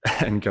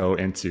and go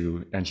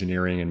into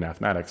engineering and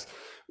mathematics.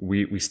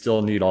 We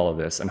still need all of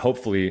this, and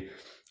hopefully,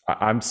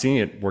 I'm seeing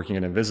it working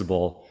at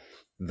Invisible.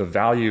 The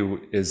value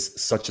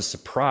is such a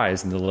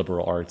surprise in the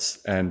liberal arts,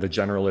 and the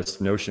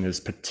generalist notion is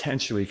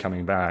potentially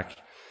coming back.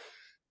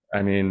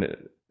 I mean,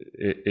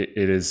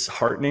 it is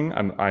heartening.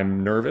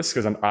 I'm nervous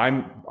because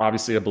I'm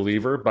obviously a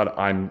believer, but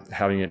I'm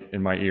having it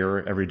in my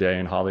ear every day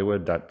in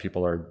Hollywood that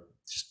people are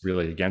just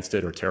really against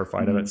it or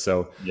terrified of it.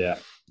 So Yeah.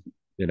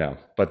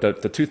 but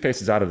the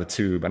toothpaste is out of the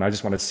tube, and I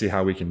just want to see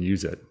how we can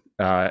use it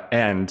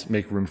and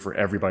make room for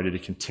everybody to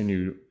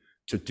continue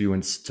to do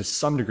to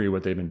some degree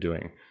what they've been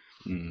doing.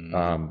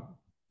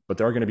 But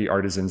there are going to be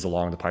artisans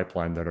along the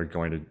pipeline that are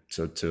going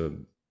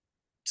to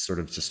sort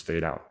of just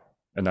fade out,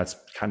 and that's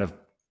kind of,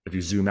 if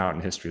you zoom out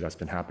in history, that's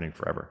been happening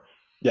forever.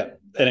 Yeah,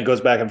 and it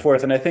goes back and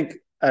forth. And I think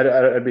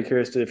I'd be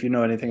curious if you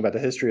know anything about the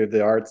history of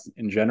the arts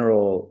in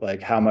general,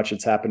 like how much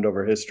it's happened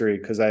over history.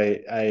 Because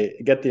I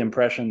get the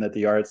impression that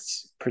the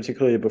arts,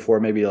 particularly before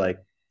maybe like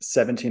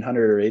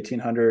 1700 or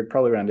 1800,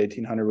 probably around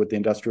 1800 with the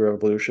Industrial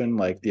Revolution,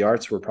 like the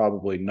arts were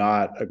probably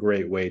not a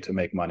great way to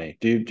make money.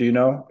 Do you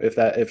know if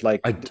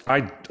like I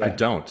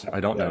don't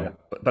know,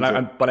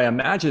 yeah. but I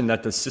imagine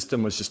that the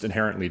system was just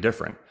inherently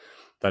different.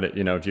 That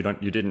if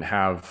you didn't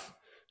have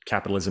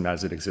capitalism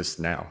as it exists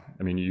now.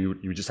 I mean,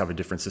 you just have a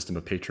different system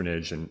of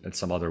patronage and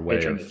some other way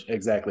patronage. of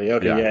Exactly.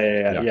 Okay.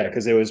 Yeah.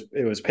 Because it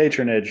was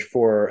patronage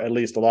for at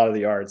least a lot of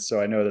the arts. So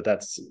I know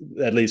that's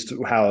at least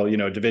how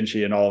Da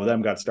Vinci and all of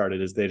them got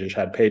started, is they just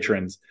had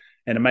patrons,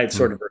 and it might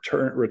sort of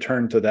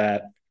return to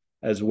that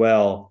as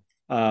well.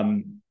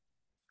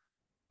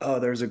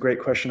 There's a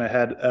great question I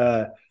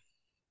had.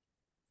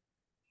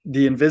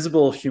 The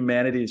invisible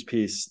humanities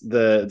piece,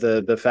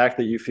 the fact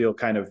that you feel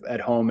kind of at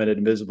home at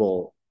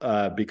Invisible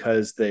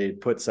because they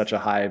put such a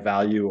high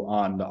value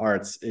on the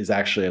arts, is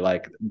actually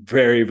like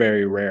very,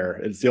 very rare.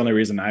 It's the only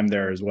reason I'm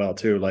there as well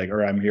too,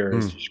 or I'm here,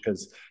 is just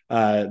because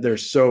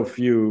there's so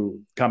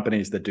few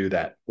companies that do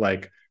that.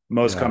 Like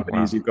most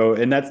companies, you go,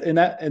 and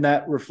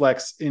that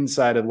reflects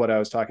inside of what I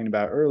was talking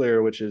about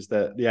earlier, which is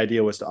that the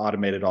idea was to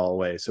automate it all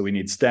away. So we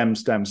need STEM.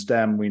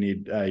 We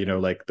need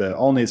like the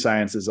only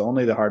sciences,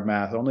 only the hard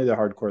math, only the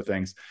hardcore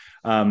things.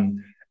 And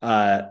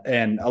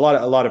a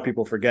lot of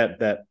people forget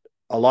that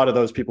a lot of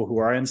those people who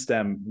are in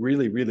STEM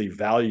really, really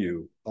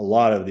value a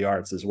lot of the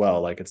arts as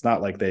well. Like it's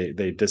not like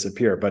they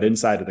disappear, but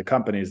inside of the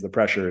companies, the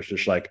pressure is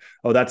just like,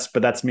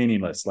 that's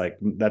meaningless. Like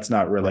that's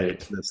not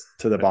related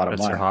to the bottom line.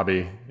 That's your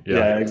hobby.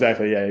 Yeah,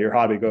 exactly. Yeah, your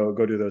hobby. Go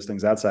do those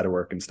things outside of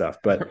work and stuff.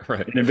 But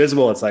right. in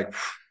Invisible, it's like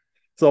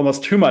it's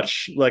almost too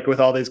much. Like with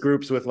all these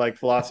groups with like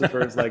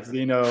philosophers like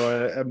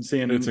Zeno, I'm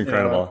seeing it's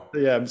incredible.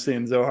 I'm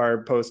seeing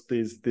Zohar post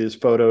these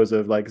photos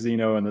of like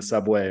Zeno in the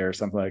subway or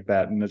something like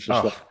that, and it's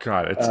just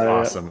God, it's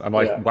awesome. I'm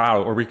like,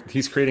 wow. Or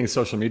he's creating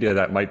social media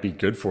that might be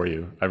good for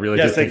you. I really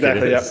do think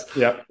it is.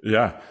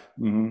 Yeah.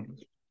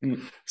 Mm-hmm.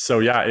 So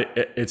yeah,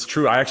 it's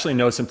true. I actually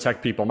know some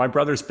tech people. My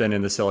brother's been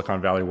in the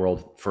Silicon Valley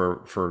world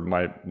for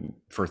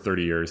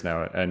 30 years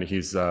now, and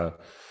he's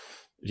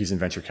in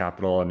venture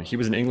capital, and he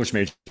was an English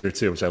major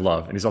too, which I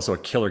love. And he's also a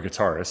killer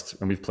guitarist,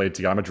 and we've played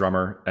together. I'm a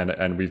drummer,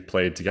 and we've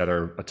played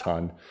together a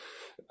ton.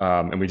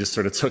 And we just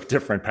sort of took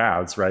different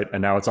paths, right?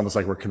 And now it's almost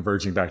like we're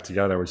converging back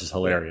together, which is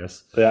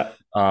hilarious. Yeah.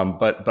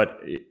 But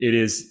it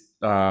is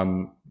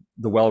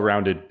the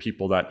well-rounded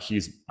people that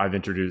he's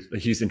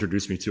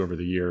introduced me to over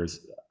the years.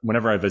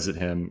 Whenever I visit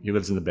him, he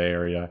lives in the Bay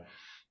Area.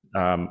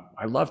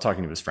 I love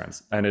talking to his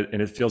friends, and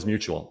it feels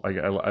mutual.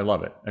 I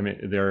love it. I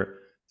mean, they're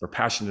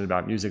passionate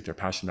about music. They're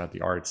passionate about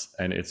the arts,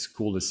 and it's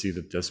cool to see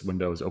that this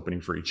window is opening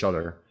for each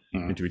other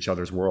into each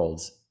other's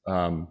worlds.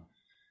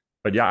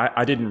 But yeah,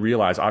 I didn't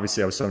realize,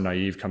 obviously I was so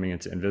naive coming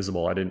into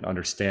Invisible. I didn't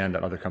understand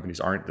that other companies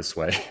aren't this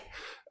way.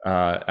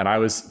 And I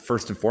was,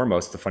 first and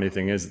foremost, the funny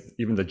thing is,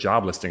 even the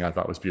job listing I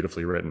thought was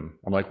beautifully written.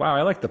 I'm like, wow,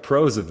 I like the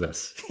prose of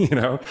this.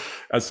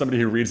 As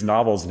somebody who reads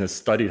novels and has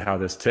studied how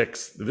this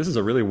ticks, this is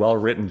a really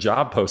well-written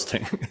job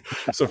posting.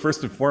 So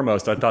first and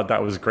foremost, I thought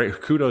that was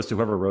great. Kudos to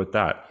whoever wrote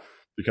that,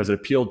 because it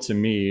appealed to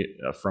me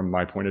from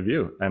my point of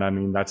view. And I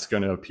mean, that's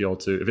going to appeal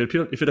to,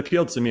 if it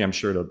appealed to me, I'm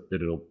sure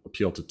it'll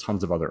appeal to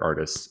tons of other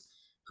artists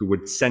who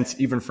would sense,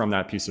 even from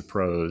that piece of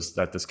prose,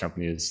 that this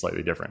company is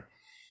slightly different,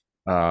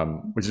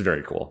 which is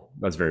very cool.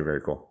 That's very,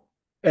 very cool.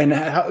 And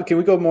how can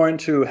we go more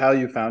into how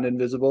you found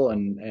Invisible,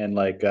 and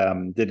like,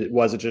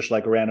 was it just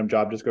like a random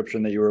job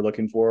description that you were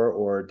looking for,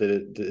 or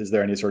is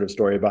there any sort of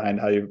story behind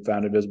how you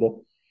found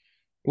Invisible?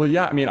 Well,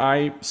 yeah, I mean,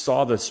 I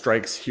saw the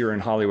strikes here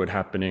in Hollywood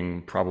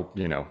happening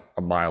probably,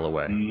 a mile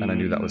away, and I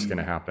knew that was going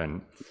to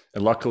happen.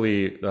 And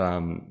luckily,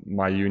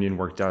 my union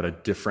worked out a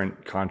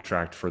different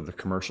contract for the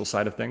commercial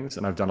side of things.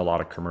 And I've done a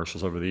lot of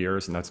commercials over the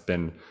years, and that's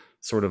been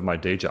sort of my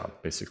day job,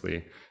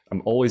 basically.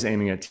 I'm always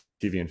aiming at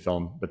TV and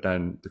film, but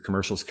then the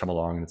commercials come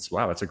along and it's,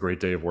 wow, that's a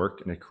great day of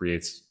work, and it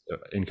creates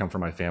income for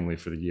my family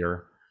for the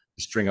year.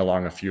 You string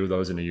along a few of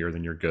those in a year,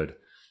 then you're good,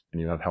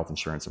 and you have health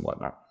insurance and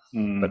whatnot.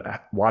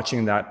 But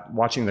watching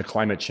the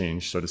climate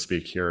change, so to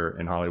speak, here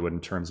in Hollywood, in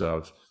terms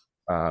of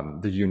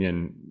the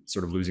union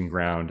sort of losing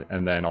ground,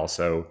 and then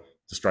also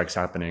the strikes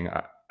happening,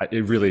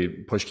 it really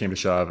push came to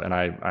shove, and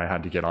I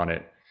had to get on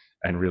it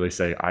and really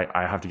say,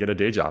 I have to get a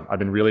day job. I've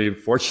been really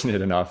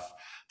fortunate enough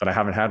that I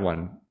haven't had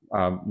one,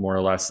 more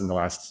or less in the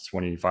last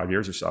 25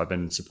 years or so. I've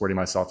been supporting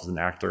myself as an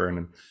actor, and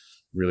I'm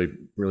really,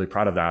 really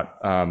proud of that.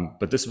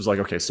 But this was like,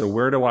 okay, so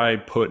where do I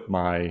put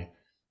my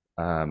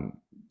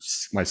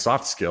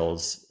soft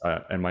skills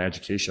and my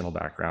educational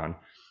background?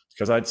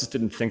 Because I just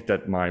didn't think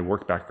that my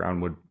work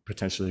background would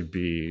potentially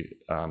be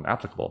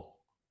applicable.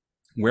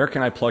 Where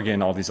can I plug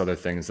in all these other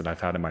things that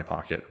I've had in my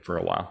pocket for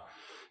a while?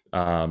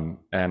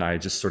 And I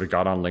just sort of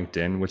got on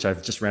LinkedIn, which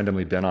I've just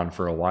randomly been on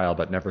for a while,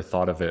 but never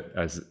thought of it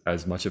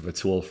as much of a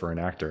tool for an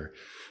actor.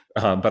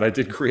 But I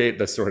did create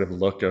this sort of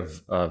look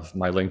of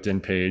my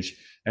LinkedIn page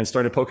and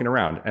started poking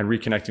around and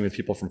reconnecting with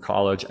people from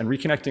college and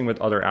reconnecting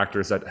with other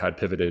actors that had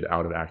pivoted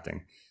out of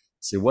acting.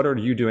 So what are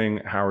you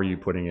doing? How are you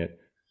putting it?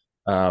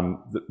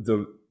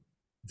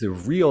 The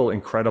real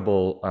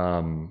incredible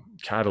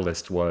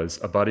catalyst was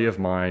a buddy of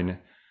mine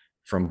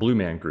from Blue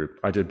Man Group.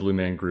 I did Blue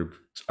Man Group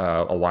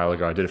a while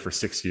ago. I did it for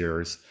 6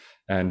 years,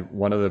 and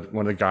one of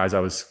the guys I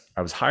was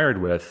hired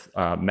with,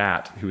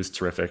 Matt, who was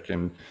terrific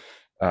and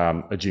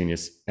a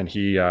genius, and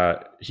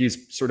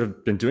he's sort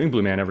of been doing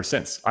Blue Man ever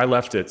since. I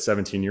left it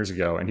 17 years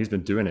ago, and he's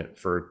been doing it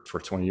for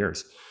 20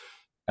 years.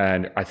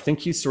 And I think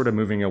he's sort of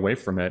moving away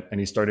from it, and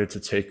he started to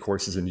take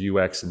courses in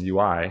UX and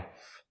UI.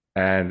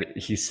 And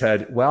he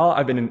said, well,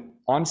 I've been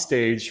on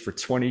stage for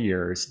 20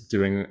 years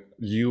doing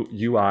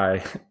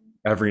UI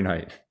every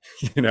night.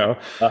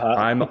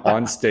 I'm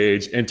on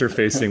stage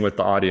interfacing with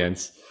the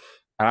audience.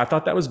 And I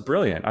thought that was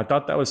brilliant. I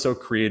thought that was so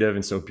creative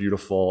and so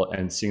beautiful,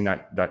 and seeing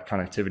that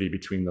connectivity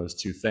between those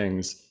two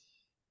things.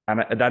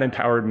 And that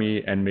empowered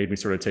me and made me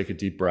sort of take a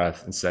deep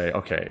breath and say,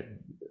 okay,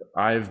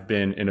 I've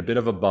been in a bit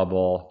of a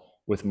bubble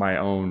with my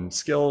own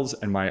skills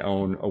and my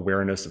own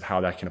awareness of how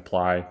that can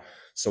apply.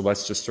 So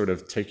let's just sort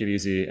of take it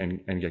easy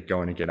and get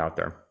going and get out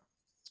there.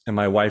 And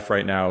my wife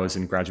right now is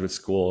in graduate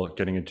school,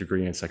 getting a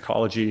degree in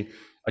psychology.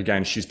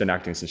 Again, she's been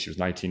acting since she was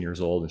 19 years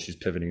old, and she's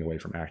pivoting away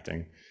from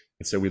acting.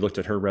 And so we looked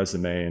at her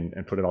resume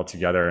and put it all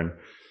together.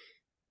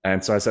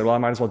 And so I said, well, I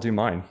might as well do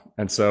mine.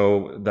 And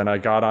so then I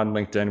got on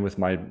LinkedIn with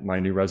my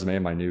new resume,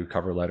 my new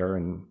cover letter.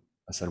 And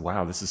I said,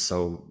 wow, this is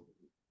so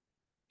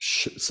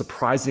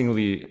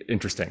surprisingly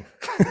interesting.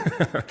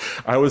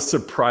 I was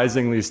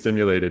surprisingly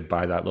stimulated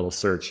by that little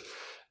search.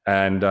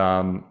 And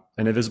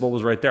Invisible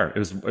was right there.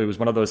 It was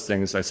one of those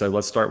things. I said,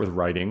 let's start with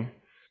writing.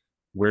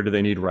 Where do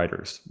they need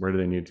writers? Where do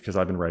they need? Because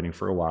I've been writing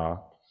for a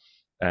while,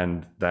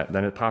 and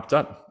then it popped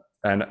up.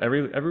 And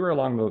everywhere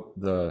along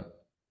the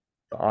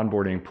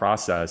onboarding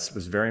process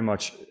was very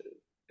much,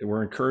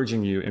 we're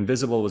encouraging you.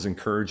 Invisible was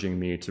encouraging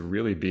me to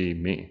really be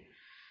me,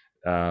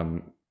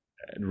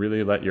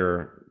 really let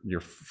your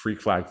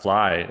freak flag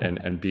fly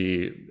and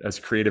be as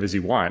creative as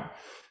you want,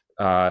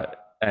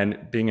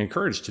 and being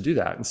encouraged to do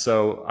that. And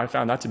so I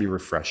found that to be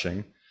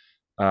refreshing.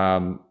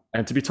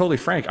 And to be totally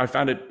frank, I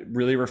found it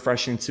really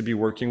refreshing to be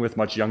working with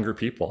much younger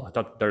people. I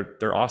thought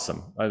they're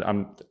awesome.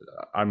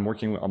 I'm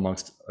working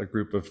amongst a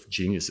group of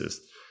geniuses.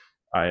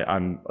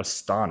 I'm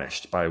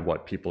astonished by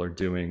what people are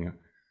doing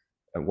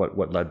and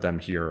what led them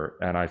here,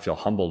 and I feel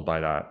humbled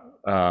by that,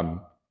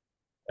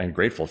 and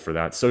grateful for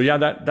that. So yeah,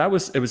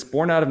 it was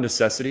born out of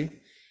necessity,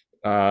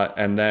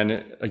 and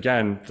then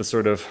again, the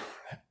sort of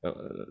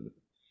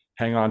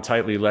hang on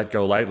tightly, let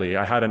go lightly.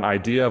 I had an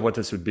idea of what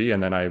this would be,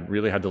 and then I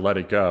really had to let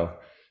it go.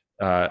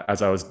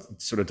 As I was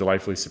sort of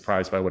delightfully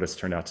surprised by what it's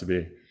turned out to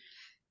be.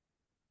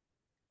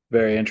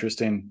 Very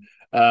interesting.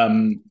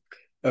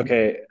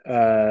 Okay.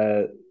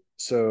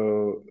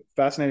 So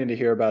fascinating to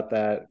hear about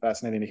that.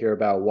 Fascinating to hear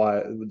about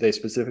why they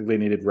specifically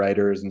needed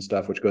writers and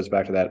stuff, which goes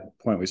back to that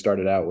point we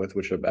started out with,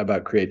 which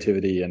about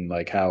creativity and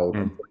like how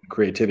important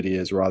creativity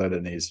is rather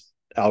than these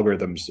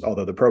algorithms,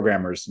 although the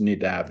programmers need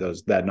to have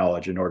that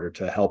knowledge in order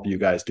to help you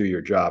guys do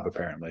your job,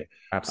 apparently.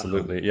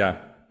 Absolutely. Yeah.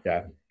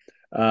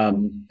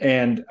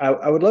 And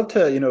I would love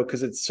to,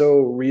 because it's so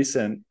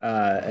recent,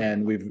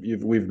 and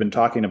we've been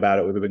talking about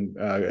it. We've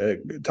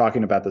been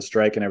talking about the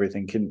strike and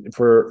everything.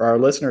 For our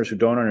listeners who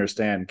don't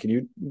understand, can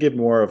you give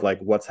more of like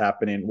what's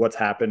happened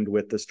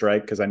with the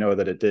strike? Because I know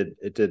that it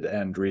did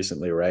end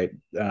recently, right?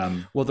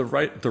 Well, the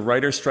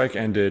writer's strike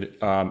ended.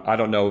 I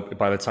don't know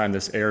by the time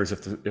this airs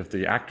if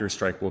the actors'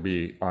 strike will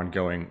be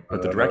ongoing,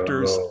 but the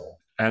directors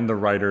and the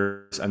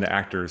writers and the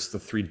actors, the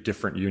three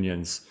different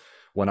unions,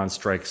 went on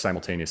strike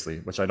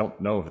simultaneously, which I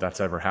don't know if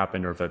that's ever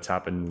happened or if that's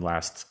happened in the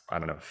last,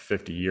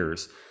 50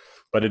 years,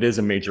 but it is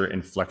a major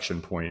inflection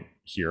point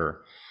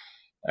here.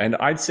 And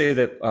I'd say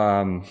that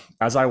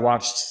as I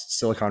watched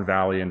Silicon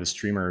Valley and the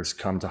streamers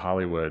come to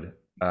Hollywood,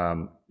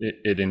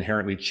 it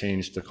inherently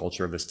changed the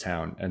culture of this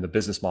town, and the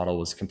business model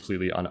was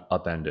completely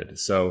upended.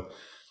 So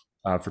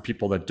for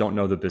people that don't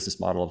know the business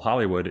model of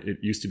Hollywood, it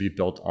used to be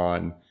built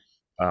on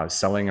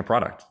selling a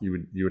product.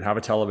 You would have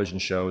a television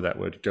show that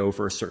would go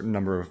for a certain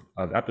number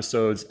of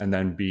episodes and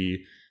then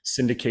be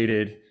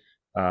syndicated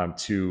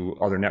to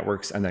other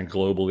networks and then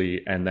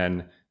globally, and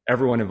then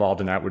everyone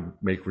involved in that would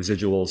make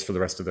residuals for the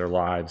rest of their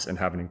lives and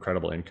have an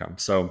incredible income.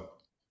 So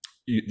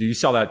you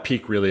saw that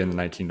peak really in the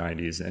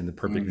 1990s, and the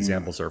perfect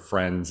examples are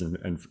Friends and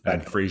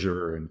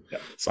Frasier and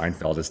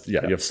Seinfeld. You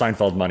have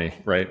Seinfeld money,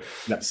 right?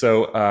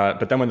 So,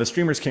 but then when the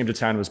streamers came to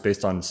town, it was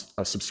based on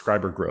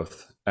subscriber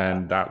growth,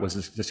 and that was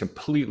just a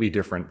completely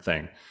different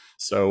thing.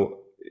 So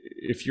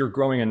if you're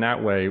growing in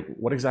that way,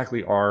 what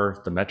exactly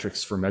are the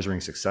metrics for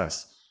measuring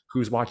success?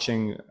 Who's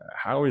watching?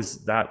 How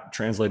is that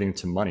translating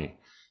to money?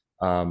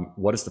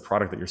 What is the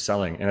product that you're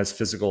selling? And as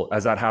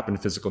that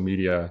happened, physical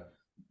media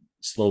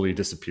slowly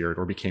disappeared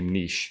or became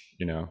niche,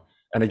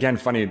 And again,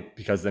 funny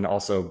because then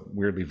also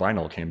weirdly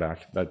vinyl came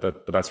back,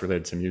 but that's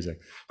related to music.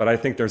 But I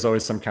think there's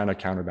always some kind of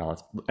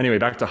counterbalance. Anyway,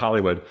 back to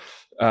Hollywood.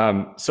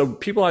 So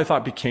people, I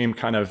thought, became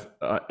kind of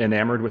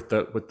enamored with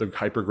the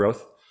hyper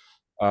growth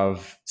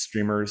of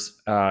streamers.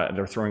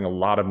 They're throwing a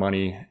lot of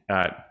money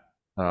at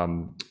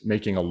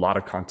making a lot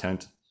of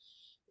content.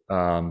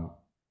 And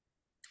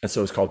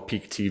so it's called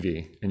peak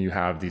TV. And you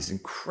have these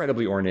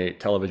incredibly ornate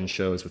television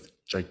shows with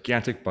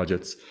gigantic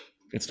budgets.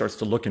 It starts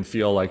to look and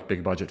feel like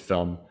big budget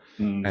film,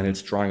 and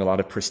it's drawing a lot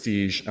of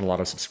prestige and a lot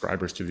of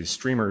subscribers to these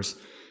streamers.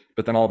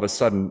 But then all of a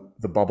sudden,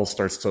 the bubble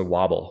starts to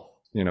wobble,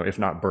 if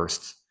not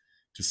burst,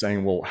 to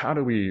saying, well, how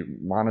do we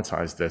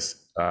monetize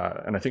this?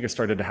 And I think it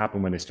started to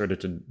happen when they started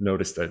to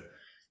notice that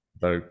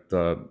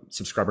the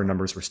subscriber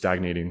numbers were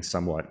stagnating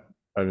somewhat.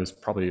 It was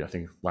probably, I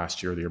think,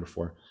 last year or the year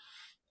before.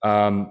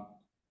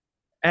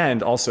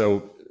 And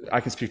also, I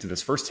can speak to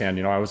this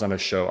firsthand. I was on a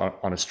show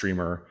on a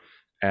streamer,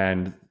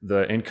 and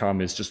the income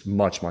is just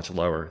much, much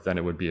lower than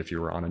it would be if you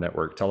were on a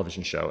network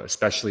television show,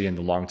 especially in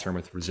the long term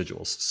with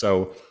residuals.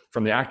 So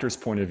from the actor's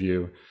point of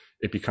view,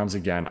 it becomes,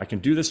 again, I can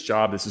do this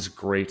job. This is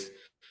great.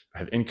 I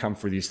have income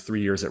for these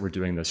 3 years that we're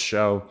doing this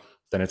show.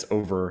 Then it's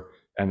over,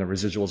 and the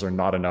residuals are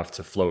not enough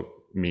to float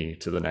me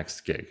to the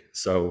next gig.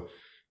 So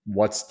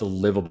what's the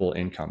livable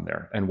income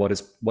there? And what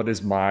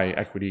is my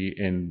equity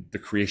in the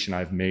creation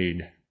I've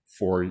made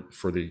for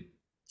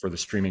the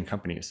streaming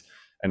companies?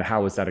 And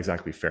how is that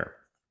exactly fair?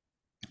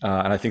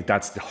 And I think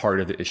that's the heart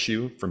of the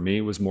issue for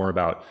me, was more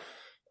about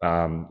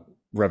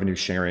revenue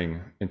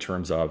sharing in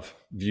terms of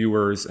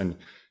viewers and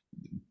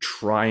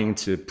trying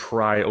to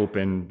pry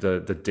open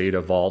the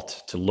data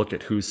vault to look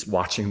at who's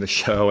watching the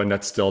show, and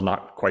that's still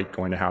not quite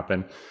going to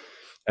happen.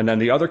 And then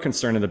the other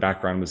concern in the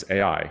background was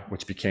AI,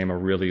 which became a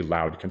really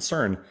loud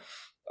concern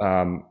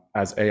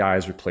as AI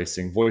is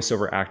replacing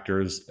voiceover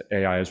actors,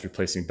 AI is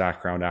replacing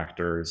background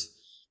actors.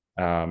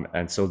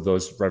 And so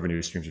those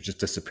revenue streams are just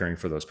disappearing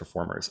for those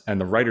performers.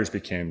 And the writers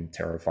became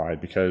terrified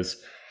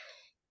because,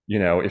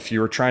 if you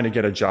were trying to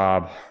get a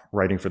job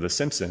writing for The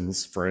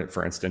Simpsons,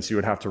 for instance, you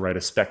would have to write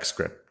a spec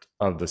script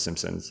of The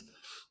Simpsons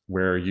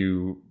where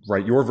you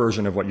write your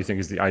version of what you think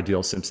is the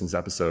ideal Simpsons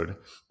episode.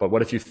 But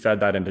what if you fed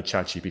that into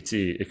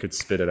ChatGPT? It could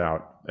spit it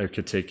out. It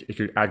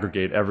could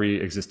aggregate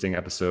every existing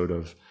episode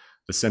of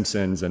The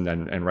Simpsons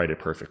and write it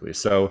perfectly.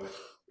 So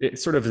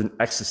it's sort of an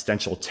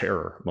existential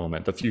terror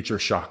moment, the future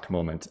shock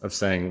moment of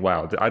saying,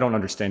 wow, I don't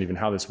understand even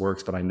how this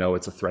works, but I know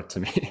it's a threat to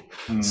me.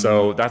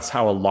 So that's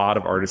how a lot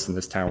of artists in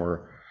this town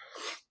were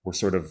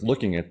sort of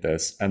looking at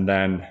this. And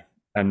then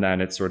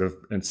it sort of,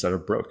 instead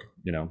of broke,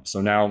 so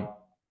now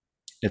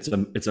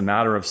it's a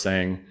matter of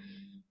saying,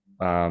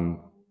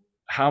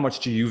 how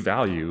much do you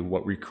value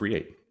what we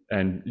create?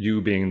 And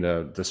you being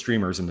the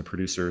streamers and the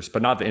producers,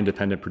 but not the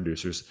independent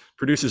producers.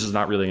 Producers is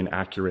not really an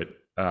accurate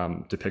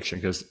depiction,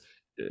 because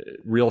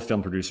real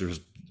film producers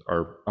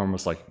are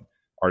almost like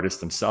artists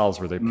themselves,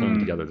 where they pull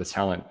together the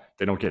talent.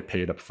 They don't get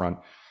paid up front.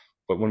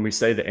 But when we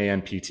say the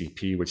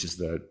AMPTP, which is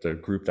the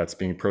group that's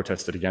being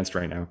protested against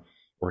right now,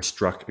 or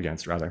struck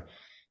against rather,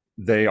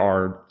 they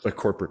are the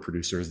corporate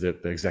producers, the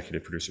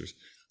executive producers.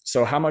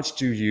 So how much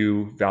do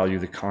you value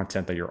the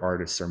content that your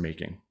artists are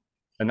making?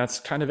 And that's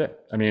kind of it.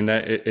 I mean,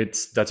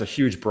 that's a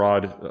huge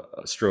broad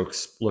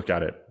strokes look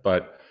at it,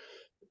 but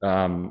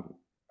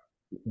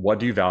what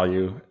do you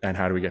value and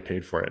how do we get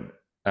paid for it?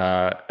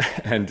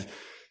 And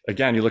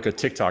again, you look at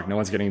TikTok, no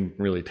one's getting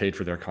really paid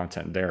for their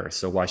content there.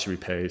 So why should we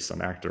pay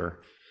some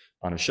actor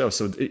on a show?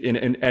 So,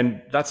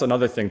 and that's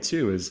another thing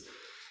too, is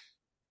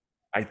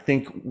I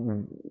think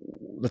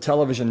the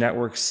television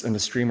networks and the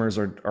streamers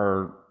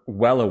are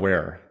well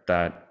aware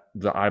that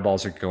the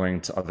eyeballs are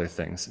going to other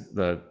things.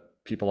 The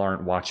people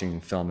aren't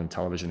watching film and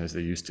television as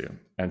they used to.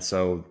 And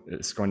so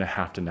it's going to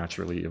have to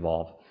naturally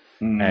evolve.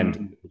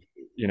 And,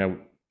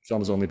 film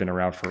has only been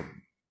around for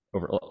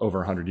over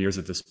 100 years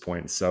at this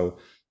point. So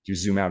you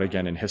zoom out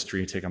again in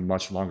history, take a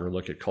much longer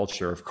look at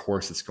culture, of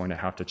course, it's going to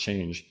have to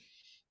change.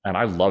 And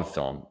I love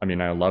film. I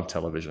mean, I love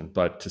television,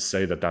 but to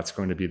say that that's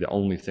going to be the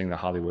only thing that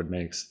Hollywood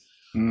makes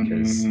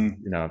is,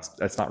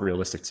 that's not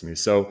realistic to me.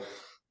 So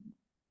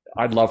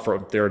I'd love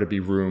for there to be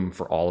room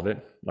for all of it,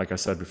 like I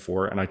said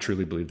before, and I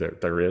truly believe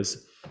that there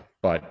is.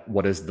 But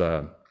what's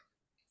the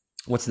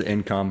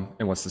income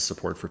and what's the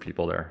support for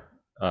people there,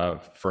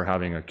 for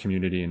having a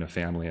community and a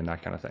family and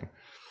that kind of thing?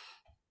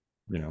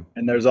 you know.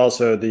 And there's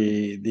also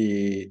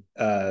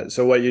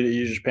so what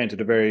you just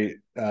painted a very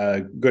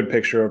good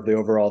picture of the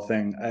overall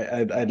thing.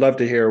 I'd love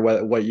to hear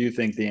what you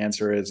think the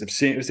answer is. It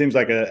seems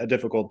like a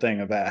difficult thing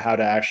about how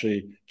to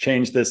actually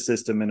change this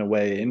system in a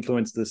way,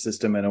 influence the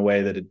system in a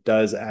way that it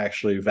does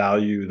actually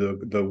value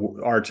the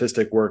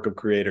artistic work of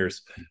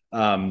creators.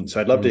 So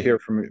I'd love to hear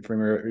from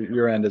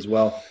your end as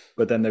well.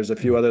 But then there's a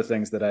few other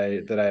things that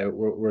I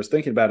was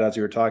thinking about as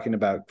you were talking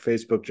about.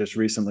 Facebook just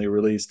recently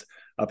released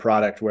a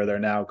product where they're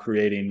now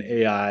creating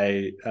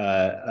AI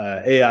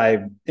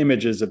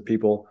images of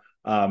people,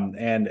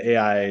 and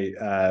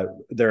AI.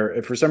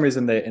 They're for some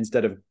reason they,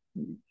 instead of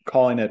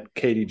calling it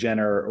Katie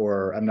Jenner,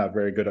 or I'm not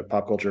very good at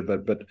pop culture,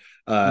 but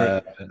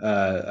Right.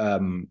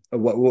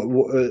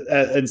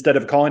 instead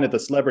of calling it the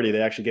celebrity,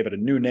 they actually gave it a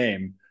new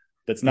name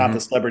that's not the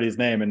Mm-hmm. celebrity's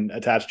name and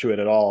attached to it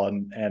at all.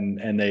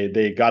 And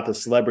they got the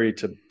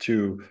celebrity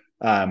to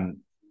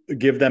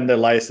give them the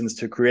license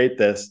to create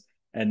this,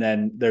 and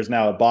then there's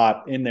now a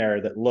bot in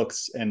there that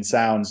looks and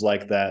sounds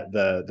like that.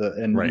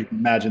 And you Right. can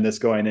imagine this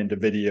going into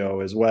video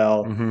as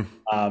well.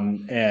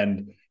 Mm-hmm.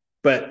 And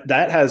but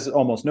that has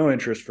almost no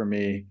interest for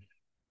me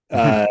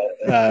uh,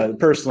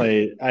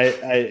 personally.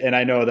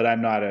 I know that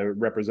I'm not a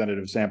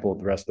representative sample of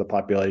the rest of the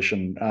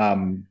population.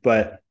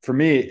 But for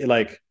me,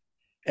 like,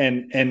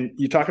 and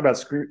you talked about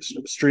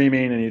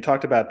streaming, and you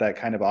talked about that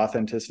kind of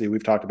authenticity.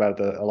 We've talked about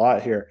it a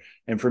lot here.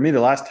 And for me,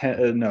 the last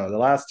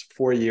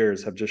 4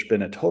 years have just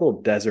been a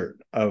total desert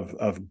of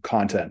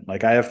content.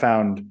 Like, I have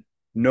found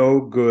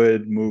no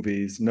good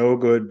movies, no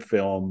good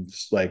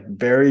films, like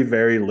very,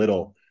 very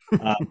little.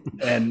 Um,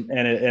 and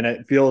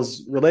it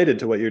feels related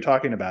to what you're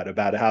talking about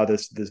how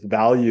this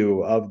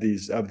value of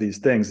these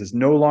things is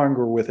no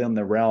longer within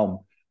the realm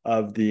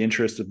of the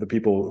interest of the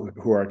people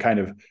who are kind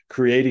of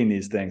creating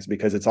these things,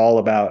 because it's all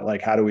about,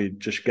 like, how do we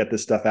just get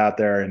this stuff out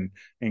there and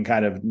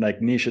kind of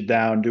like niche it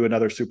down, do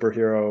another Yep.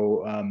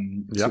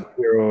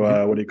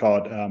 Mm-hmm. what do you call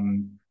it,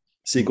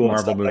 sequel and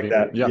Marvel stuff like movie.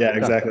 that. Yeah. Yeah, Yeah.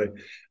 exactly.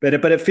 But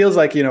it feels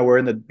like, we're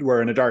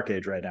in a dark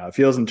age right now. It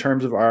feels, in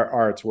terms of our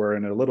arts, we're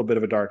in a little bit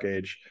of a dark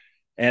age.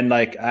 And,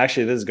 like,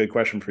 actually, this is a good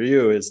question for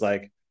you, is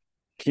like,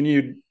 can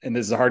you, and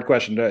this is a hard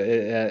question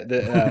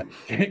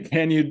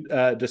can you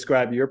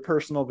describe your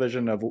personal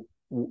vision of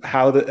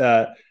how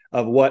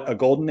of what a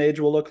golden age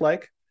will look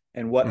like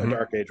and what a Mm-hmm.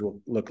 dark age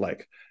will look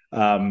like?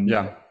 um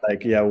Yeah.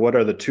 like, yeah, what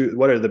are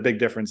the big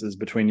differences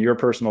between your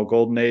personal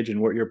golden age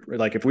and what you're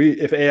like,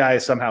 if AI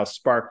somehow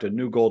sparked a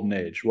new golden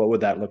age, what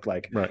would that look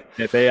like? Right.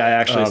 If AI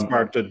actually Um,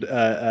 sparked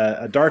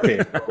a dark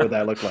age, what would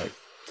that look like?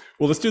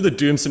 well, let's do the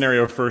doom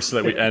scenario first so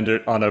that we end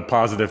it on a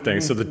positive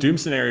thing. So the doom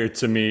scenario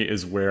to me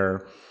is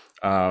where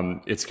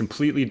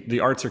the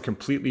arts are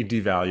completely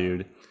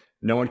devalued.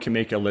 No one can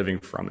make a living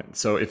from it.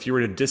 So if you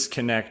were to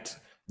disconnect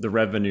the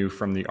revenue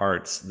from the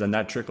arts, then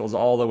that trickles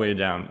all the way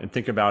down. And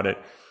think about it.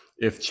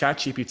 If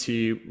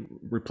ChatGPT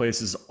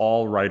replaces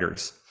all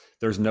writers,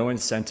 there's no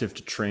incentive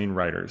to train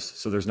writers.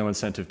 So there's no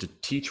incentive to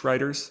teach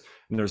writers,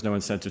 and there's no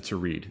incentive to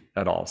read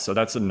at all. So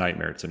that's a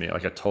nightmare to me,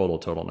 like a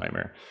total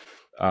nightmare.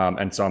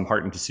 And so I'm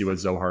heartened to see what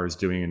Zohar is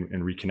doing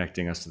in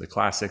reconnecting us to the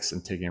classics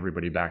and taking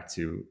everybody back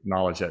to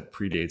knowledge that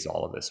predates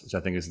all of this, which I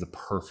think is the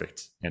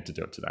perfect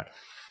antidote to that.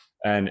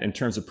 And in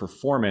terms of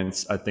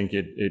performance, I think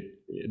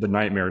the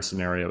nightmare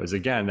scenario is,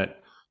 again, that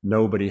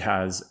nobody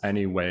has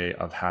any way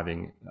of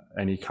having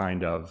any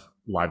kind of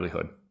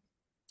livelihood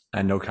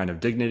and no kind of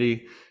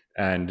dignity.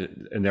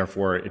 And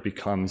therefore it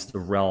becomes the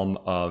realm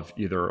of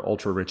either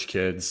ultra rich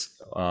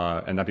kids,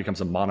 and that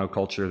becomes a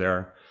monoculture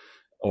there,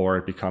 or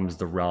it becomes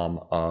the realm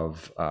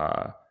of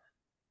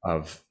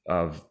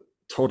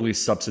totally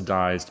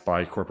subsidized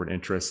by corporate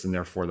interests, and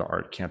therefore the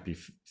art can't be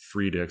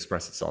free to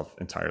express itself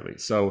entirely.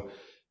 So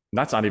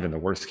that's not even the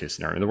worst case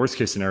scenario. The worst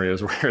case scenario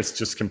is where it's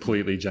just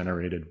completely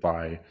generated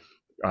by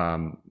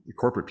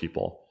corporate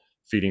people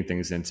feeding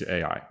things into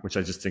AI, which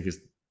I just think is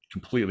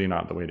completely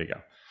not the way to go.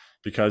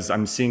 Because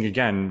I'm seeing,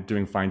 again,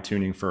 doing fine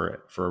tuning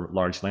for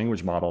large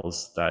language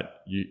models,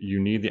 that you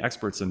need the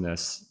experts in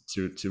this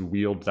to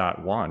wield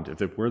that wand.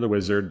 If we're the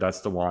wizard,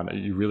 that's the wand.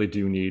 You really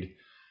do need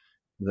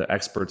the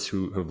experts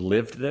who have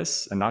lived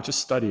this, and not just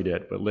studied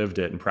it, but lived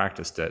it and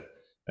practiced it,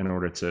 in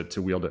order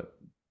to wield it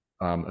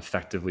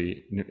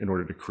effectively, in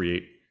order to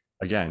create,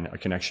 again, a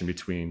connection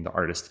between the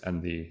artist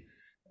and the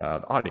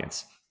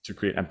audience, to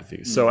create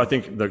empathy. So I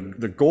think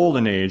the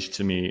golden age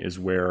to me is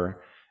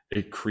where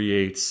it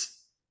creates,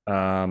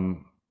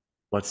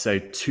 let's say,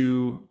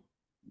 two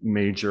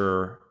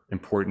major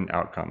important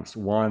outcomes.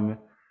 One,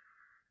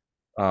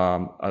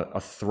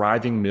 a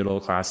thriving middle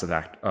class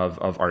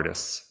of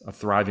artists, a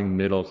thriving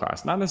middle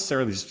class, not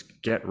necessarily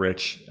just get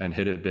rich and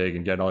hit it big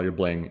and get all your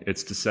bling.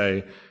 It's to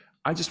say,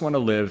 I just want to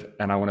live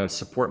and I want to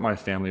support my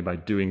family by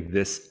doing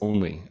this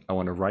only. I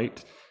want to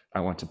write, I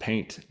want to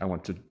paint, I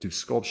want to do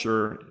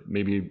sculpture,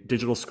 maybe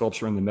digital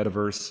sculpture in the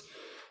metaverse.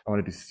 I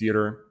want to do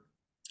theater.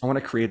 I want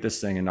to create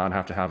this thing and not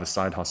have to have a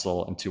side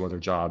hustle and two other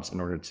jobs in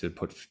order to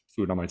put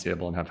food on my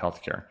table and have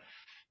healthcare.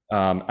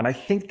 And I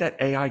think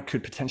that AI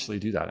could potentially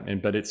do that. I mean,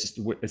 but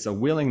it's a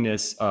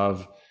willingness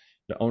of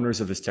the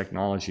owners of this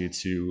technology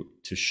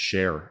to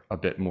share a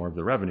bit more of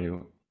the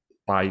revenue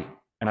by,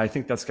 and I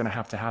think that's going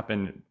to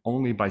happen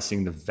only by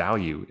seeing the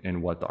value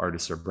in what the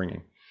artists are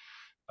bringing.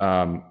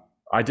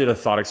 I did a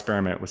thought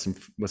experiment with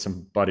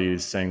some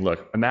buddies saying,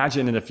 look,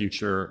 imagine in the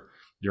future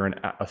you're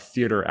a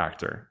theater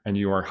actor and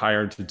you are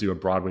hired to do a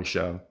Broadway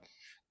show,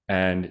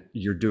 and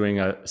you're doing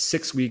a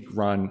 6-week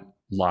run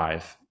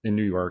live in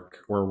New York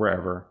or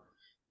wherever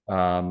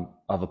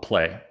of a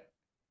play.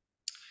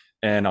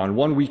 And on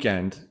one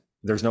weekend,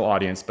 there's no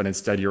audience, but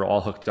instead you're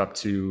all hooked up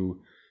to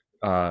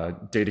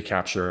data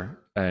capture,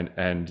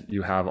 and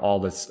you have all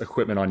this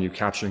equipment on you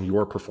capturing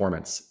your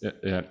performance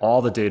and all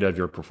the data of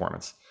your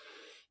performance.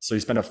 So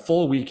you spend a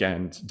full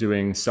weekend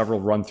doing several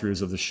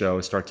run-throughs of the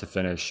show, start to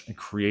finish, and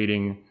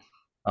creating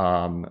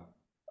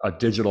a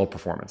digital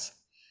performance.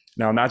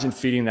 Now imagine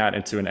feeding that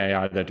into an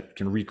AI that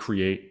can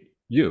recreate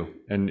you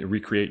and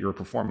recreate your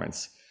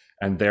performance.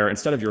 And there,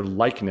 instead of your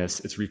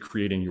likeness, it's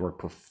recreating your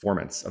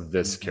performance of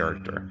this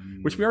character,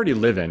 which we already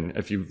live in.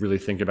 If you really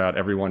think about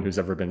everyone who's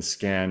ever been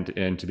scanned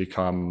in to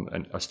become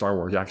a Star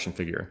Wars action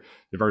figure,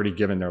 they've already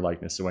given their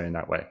likeness away in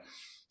that way.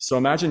 So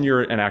imagine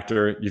you're an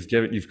actor,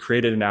 you've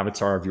created an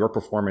avatar of your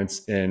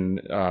performance in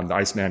The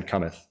Iceman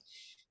Cometh.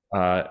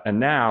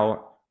 And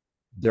now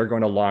they're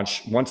going to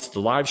launch, once the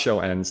live show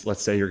ends,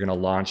 let's say you're going to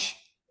launch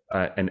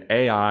an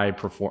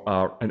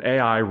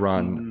AI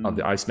run of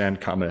The Iceman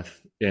Cometh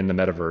in the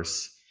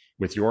metaverse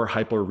with your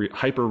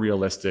hyper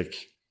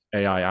realistic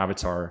AI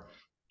avatar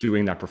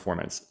doing that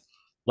performance.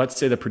 Let's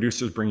say the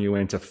producers bring you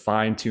in to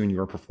fine tune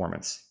your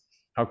performance.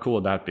 How cool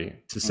would that be?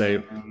 To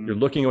say you're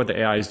looking at what the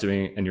AI is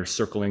doing and you're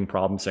circling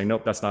problems, saying,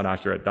 nope, that's not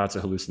accurate. That's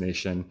a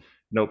hallucination.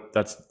 Nope,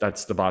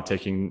 that's the bot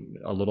taking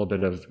a little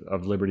bit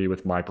of liberty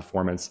with my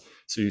performance.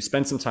 So you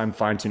spend some time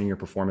fine tuning your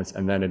performance,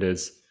 and then it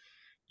is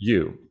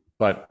you.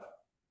 But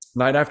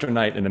night after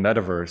night in the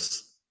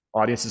metaverse,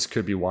 audiences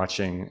could be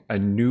watching a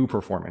new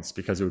performance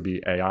because it would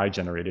be AI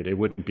generated. It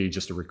wouldn't be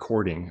just a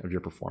recording of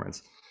your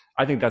performance.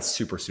 I think that's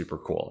super, super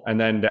cool. And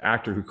then the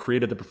actor who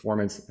created the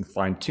performance and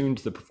fine-tuned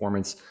the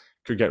performance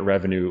could get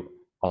revenue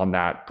on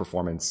that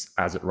performance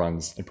as it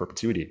runs in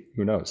perpetuity.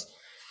 Who knows?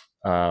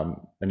 And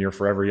you're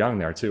forever young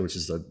there too, which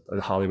is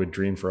a Hollywood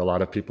dream for a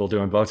lot of people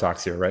doing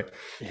Botox here, right?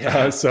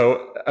 Yeah.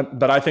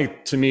 But I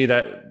think to me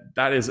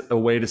that is a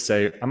way to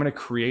say, I'm going to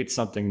create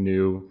something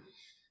new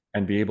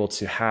and be able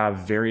to have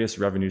various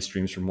revenue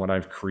streams from what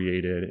I've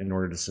created in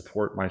order to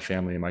support my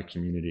family and my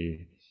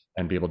community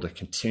and be able to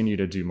continue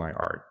to do my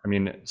art. I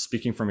mean,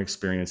 speaking from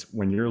experience,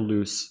 when you're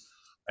loose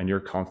and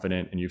you're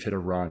confident and you've hit a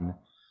run,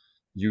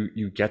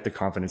 you get the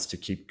confidence to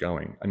keep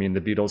going. I mean,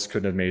 the Beatles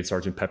couldn't have made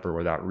Sgt. Pepper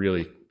without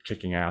really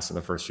kicking ass in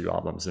the first few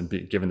albums and be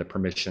given the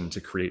permission to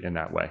create in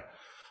that way.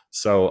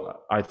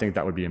 So I think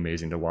that would be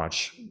amazing to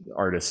watch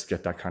artists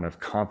get that kind of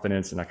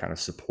confidence and that kind of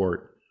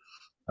support,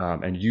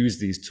 and use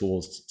these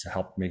tools to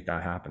help make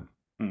that happen.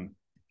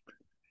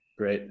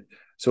 Great.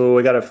 So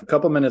we got a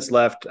couple minutes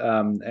left,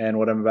 and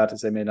what I'm about to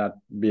say may not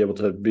be able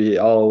to be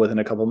all within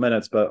a couple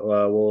minutes, but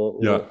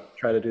we'll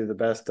try to do the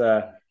best.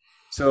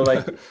 So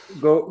like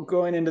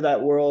going into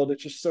that world,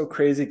 it's just so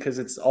crazy because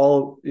it's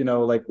all,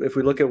 like if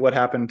we look at what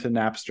happened to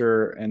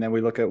Napster, and then we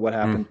look at what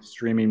happened to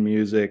streaming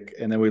music,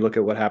 and then we look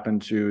at what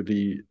happened to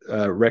the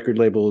record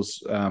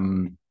labels'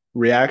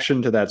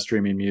 reaction to that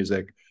streaming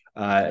music.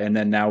 And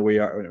then now we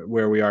are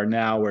where we are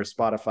now, where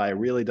Spotify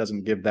really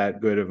doesn't give that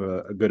good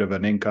of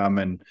an income,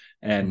 and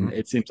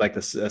it seems like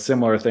a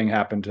similar thing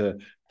happened to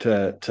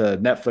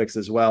Netflix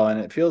as well. And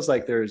it feels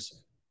like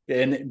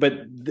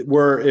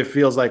it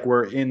feels like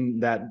we're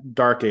in that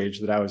dark age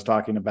that I was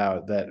talking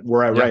about. That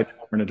right now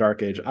we're in a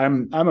dark age.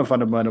 I'm a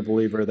fundamental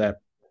believer that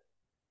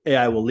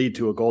AI will lead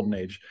to a golden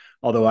age.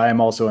 Although I am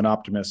also an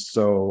optimist,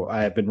 so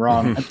I have been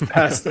wrong.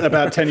 Past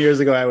about 10 years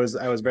ago, I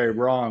was very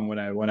wrong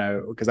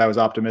because I was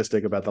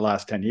optimistic about the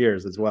last 10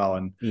 years as well.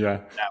 And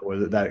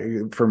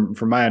that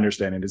from my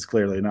understanding is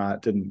clearly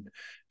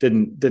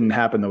didn't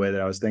happen the way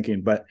that I was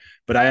thinking. But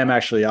I am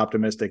actually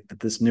optimistic that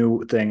this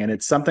new thing, and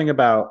it's something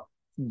about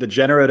the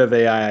generative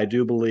AI, I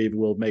do believe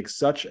will make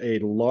such a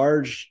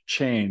large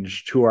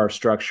change to our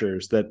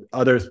structures that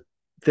other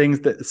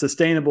things, that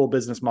sustainable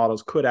business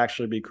models could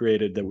actually be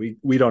created that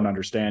we don't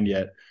understand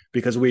yet,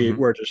 because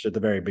we're just at the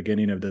very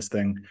beginning of this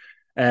thing.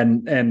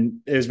 And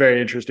it was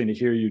very interesting to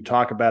hear you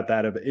talk about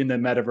that in the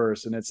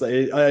metaverse. And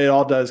it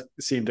all does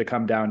seem to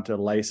come down to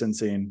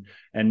licensing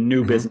and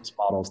new business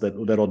models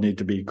that'll need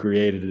to be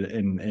created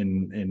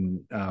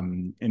in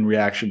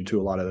reaction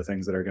to a lot of the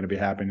things that are going to be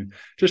happening.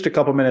 Just a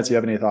couple minutes. You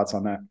have any thoughts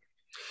on that?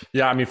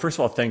 Yeah, I mean, first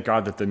of all, thank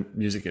God that the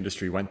music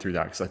industry went through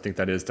that, because I think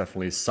that is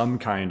definitely some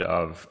kind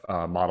of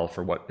model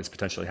for what is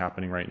potentially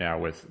happening right now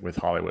with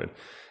Hollywood,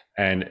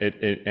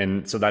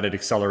 and so that it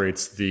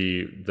accelerates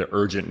the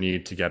urgent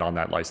need to get on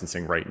that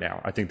licensing right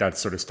now. I think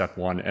that's sort of step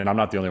one, and I'm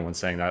not the only one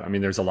saying that. I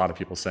mean, there's a lot of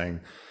people saying,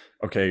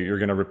 okay, you're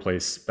going to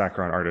replace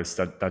background artists.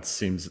 That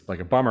seems like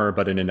a bummer,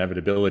 but an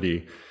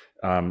inevitability.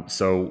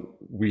 So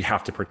we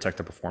have to protect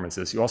the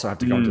performances. You also have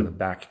to go into the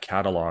back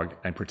catalog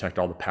and protect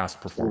all the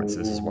past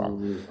performances as well.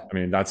 I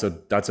mean, that's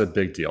a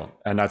big deal,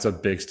 and that's a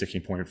big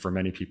sticking point for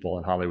many people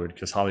in Hollywood,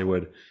 because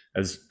Hollywood,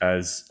 as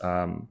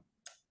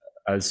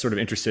sort of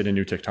interested in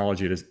new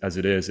technology as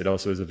it is, it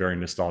also is a very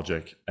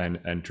nostalgic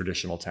and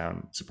traditional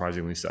town,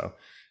 surprisingly so,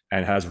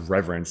 and has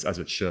reverence, as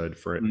it should,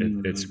 for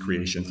its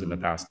creations in the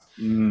past.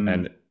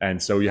 And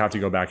so you have to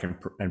go back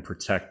and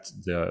protect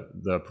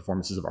the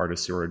performances of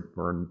artists who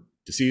are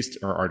deceased,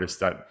 or artists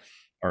that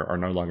are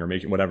no longer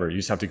making whatever. You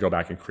just have to go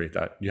back and create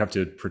that. You have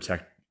to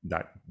protect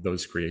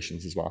those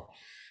creations as well.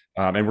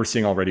 And we're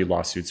seeing already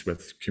lawsuits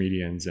with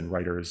comedians and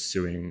writers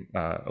suing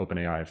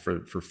OpenAI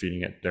for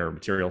feeding it their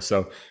material.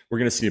 So we're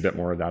going to see a bit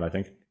more of that, I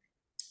think.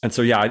 And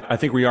so, yeah, I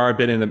think we are a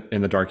bit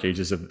in the dark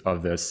ages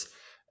of this,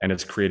 and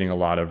it's creating a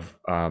lot of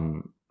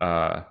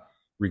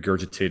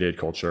regurgitated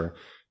culture.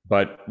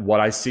 But what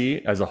I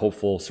see as a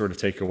hopeful sort of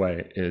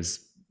takeaway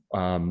is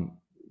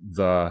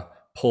the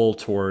pull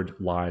toward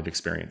live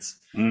experience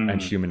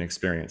and human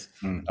experience.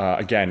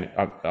 Again,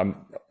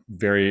 I'm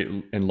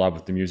very in love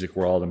with the music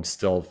world. I'm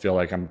still feel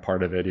like I'm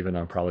part of it, even though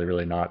I'm probably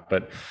really not.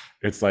 But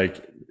it's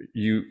like,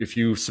 if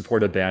you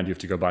support a band, you have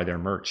to go buy their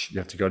merch. You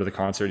have to go to the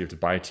concert. You have to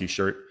buy a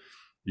T-shirt.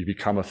 You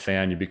become a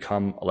fan. You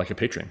become like a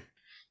patron,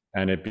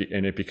 and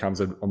it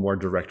becomes a more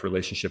direct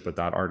relationship with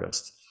that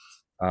artist.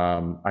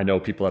 I know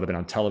people that have been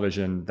on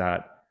television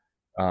that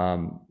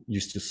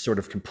used to sort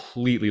of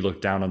completely look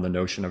down on the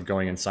notion of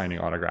going and signing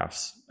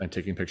autographs and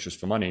taking pictures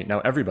for money. Now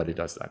everybody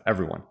does that,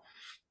 everyone.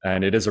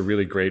 And it is a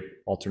really great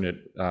alternate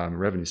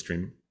revenue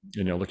stream.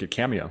 Look at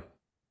Cameo.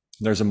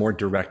 There's a more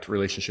direct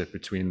relationship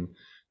between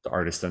the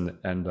artist and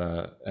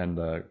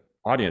the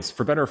audience,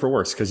 for better or for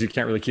worse, because you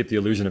can't really keep the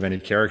illusion of any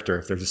character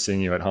if they're just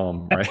seeing you at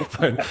home,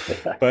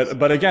 right?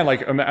 but again,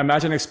 like,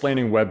 imagine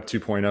explaining Web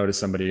 2.0 to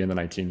somebody in the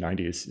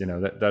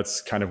 1990s.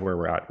 That's kind of where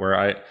we're at.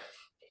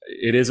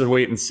 It is a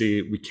wait and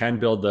see. We can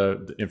build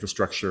the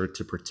infrastructure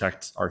to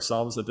protect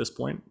ourselves at this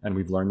point, and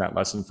we've learned that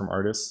lesson from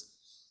artists.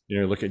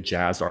 Look at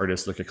jazz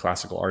artists, look at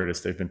classical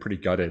artists. They've been pretty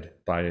gutted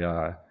by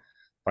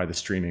the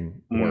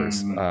streaming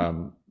wars,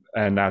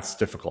 and that's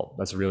difficult.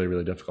 That's really,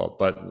 really difficult.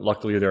 But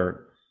luckily,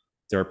 they're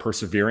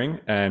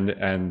persevering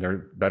and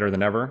they're better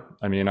than ever.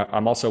 I mean,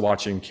 I'm also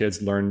watching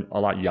kids learn a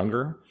lot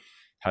younger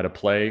how to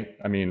play.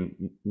 I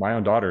mean, my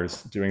own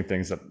daughter's doing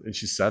things that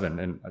she's 7,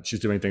 and she's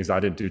doing things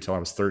I didn't do till I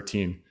was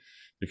 13.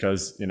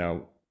 Because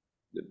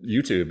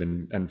YouTube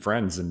and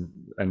friends and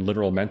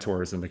literal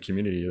mentors in the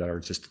community that are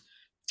just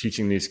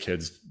teaching these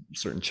kids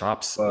certain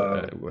chops,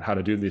 how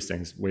to do these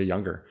things way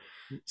younger.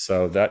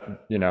 So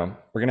that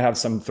we're gonna have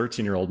some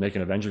 13-year-old make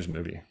an Avengers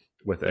movie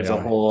with AI. There's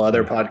a whole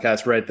other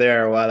podcast right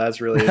there. Wow,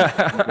 that's really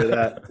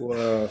that.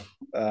 Whoa.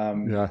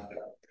 Yeah.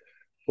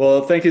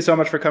 Well, thank you so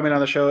much for coming on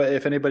the show.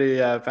 If anybody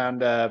found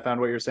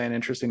what you're saying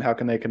interesting, how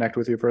can they connect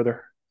with you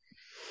further?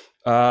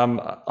 I'm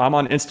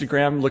on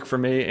Instagram. Look for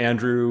me,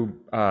 Andrew.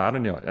 I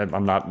don't know.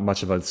 I'm not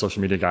much of a social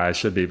media guy. I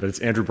should be, but it's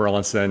Andrew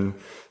Burlinson.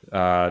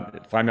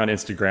 Find me on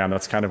Instagram.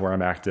 That's kind of where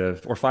I'm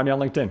active. Or find me on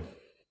LinkedIn.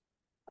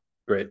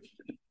 Great.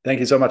 Thank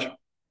you so much.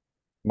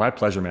 My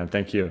pleasure, man.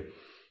 Thank you.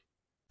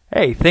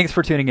 Hey, thanks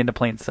for tuning into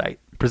Plain Sight,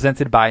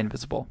 presented by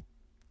Invisible.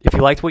 If you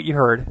liked what you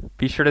heard,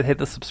 be sure to hit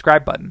the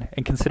subscribe button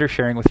and consider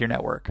sharing with your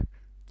network. And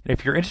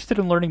if you're interested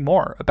in learning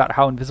more about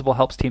how Invisible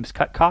helps teams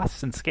cut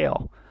costs and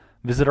scale,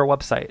 visit our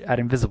website at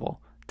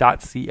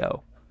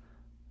invisible.co.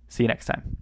 See you next time.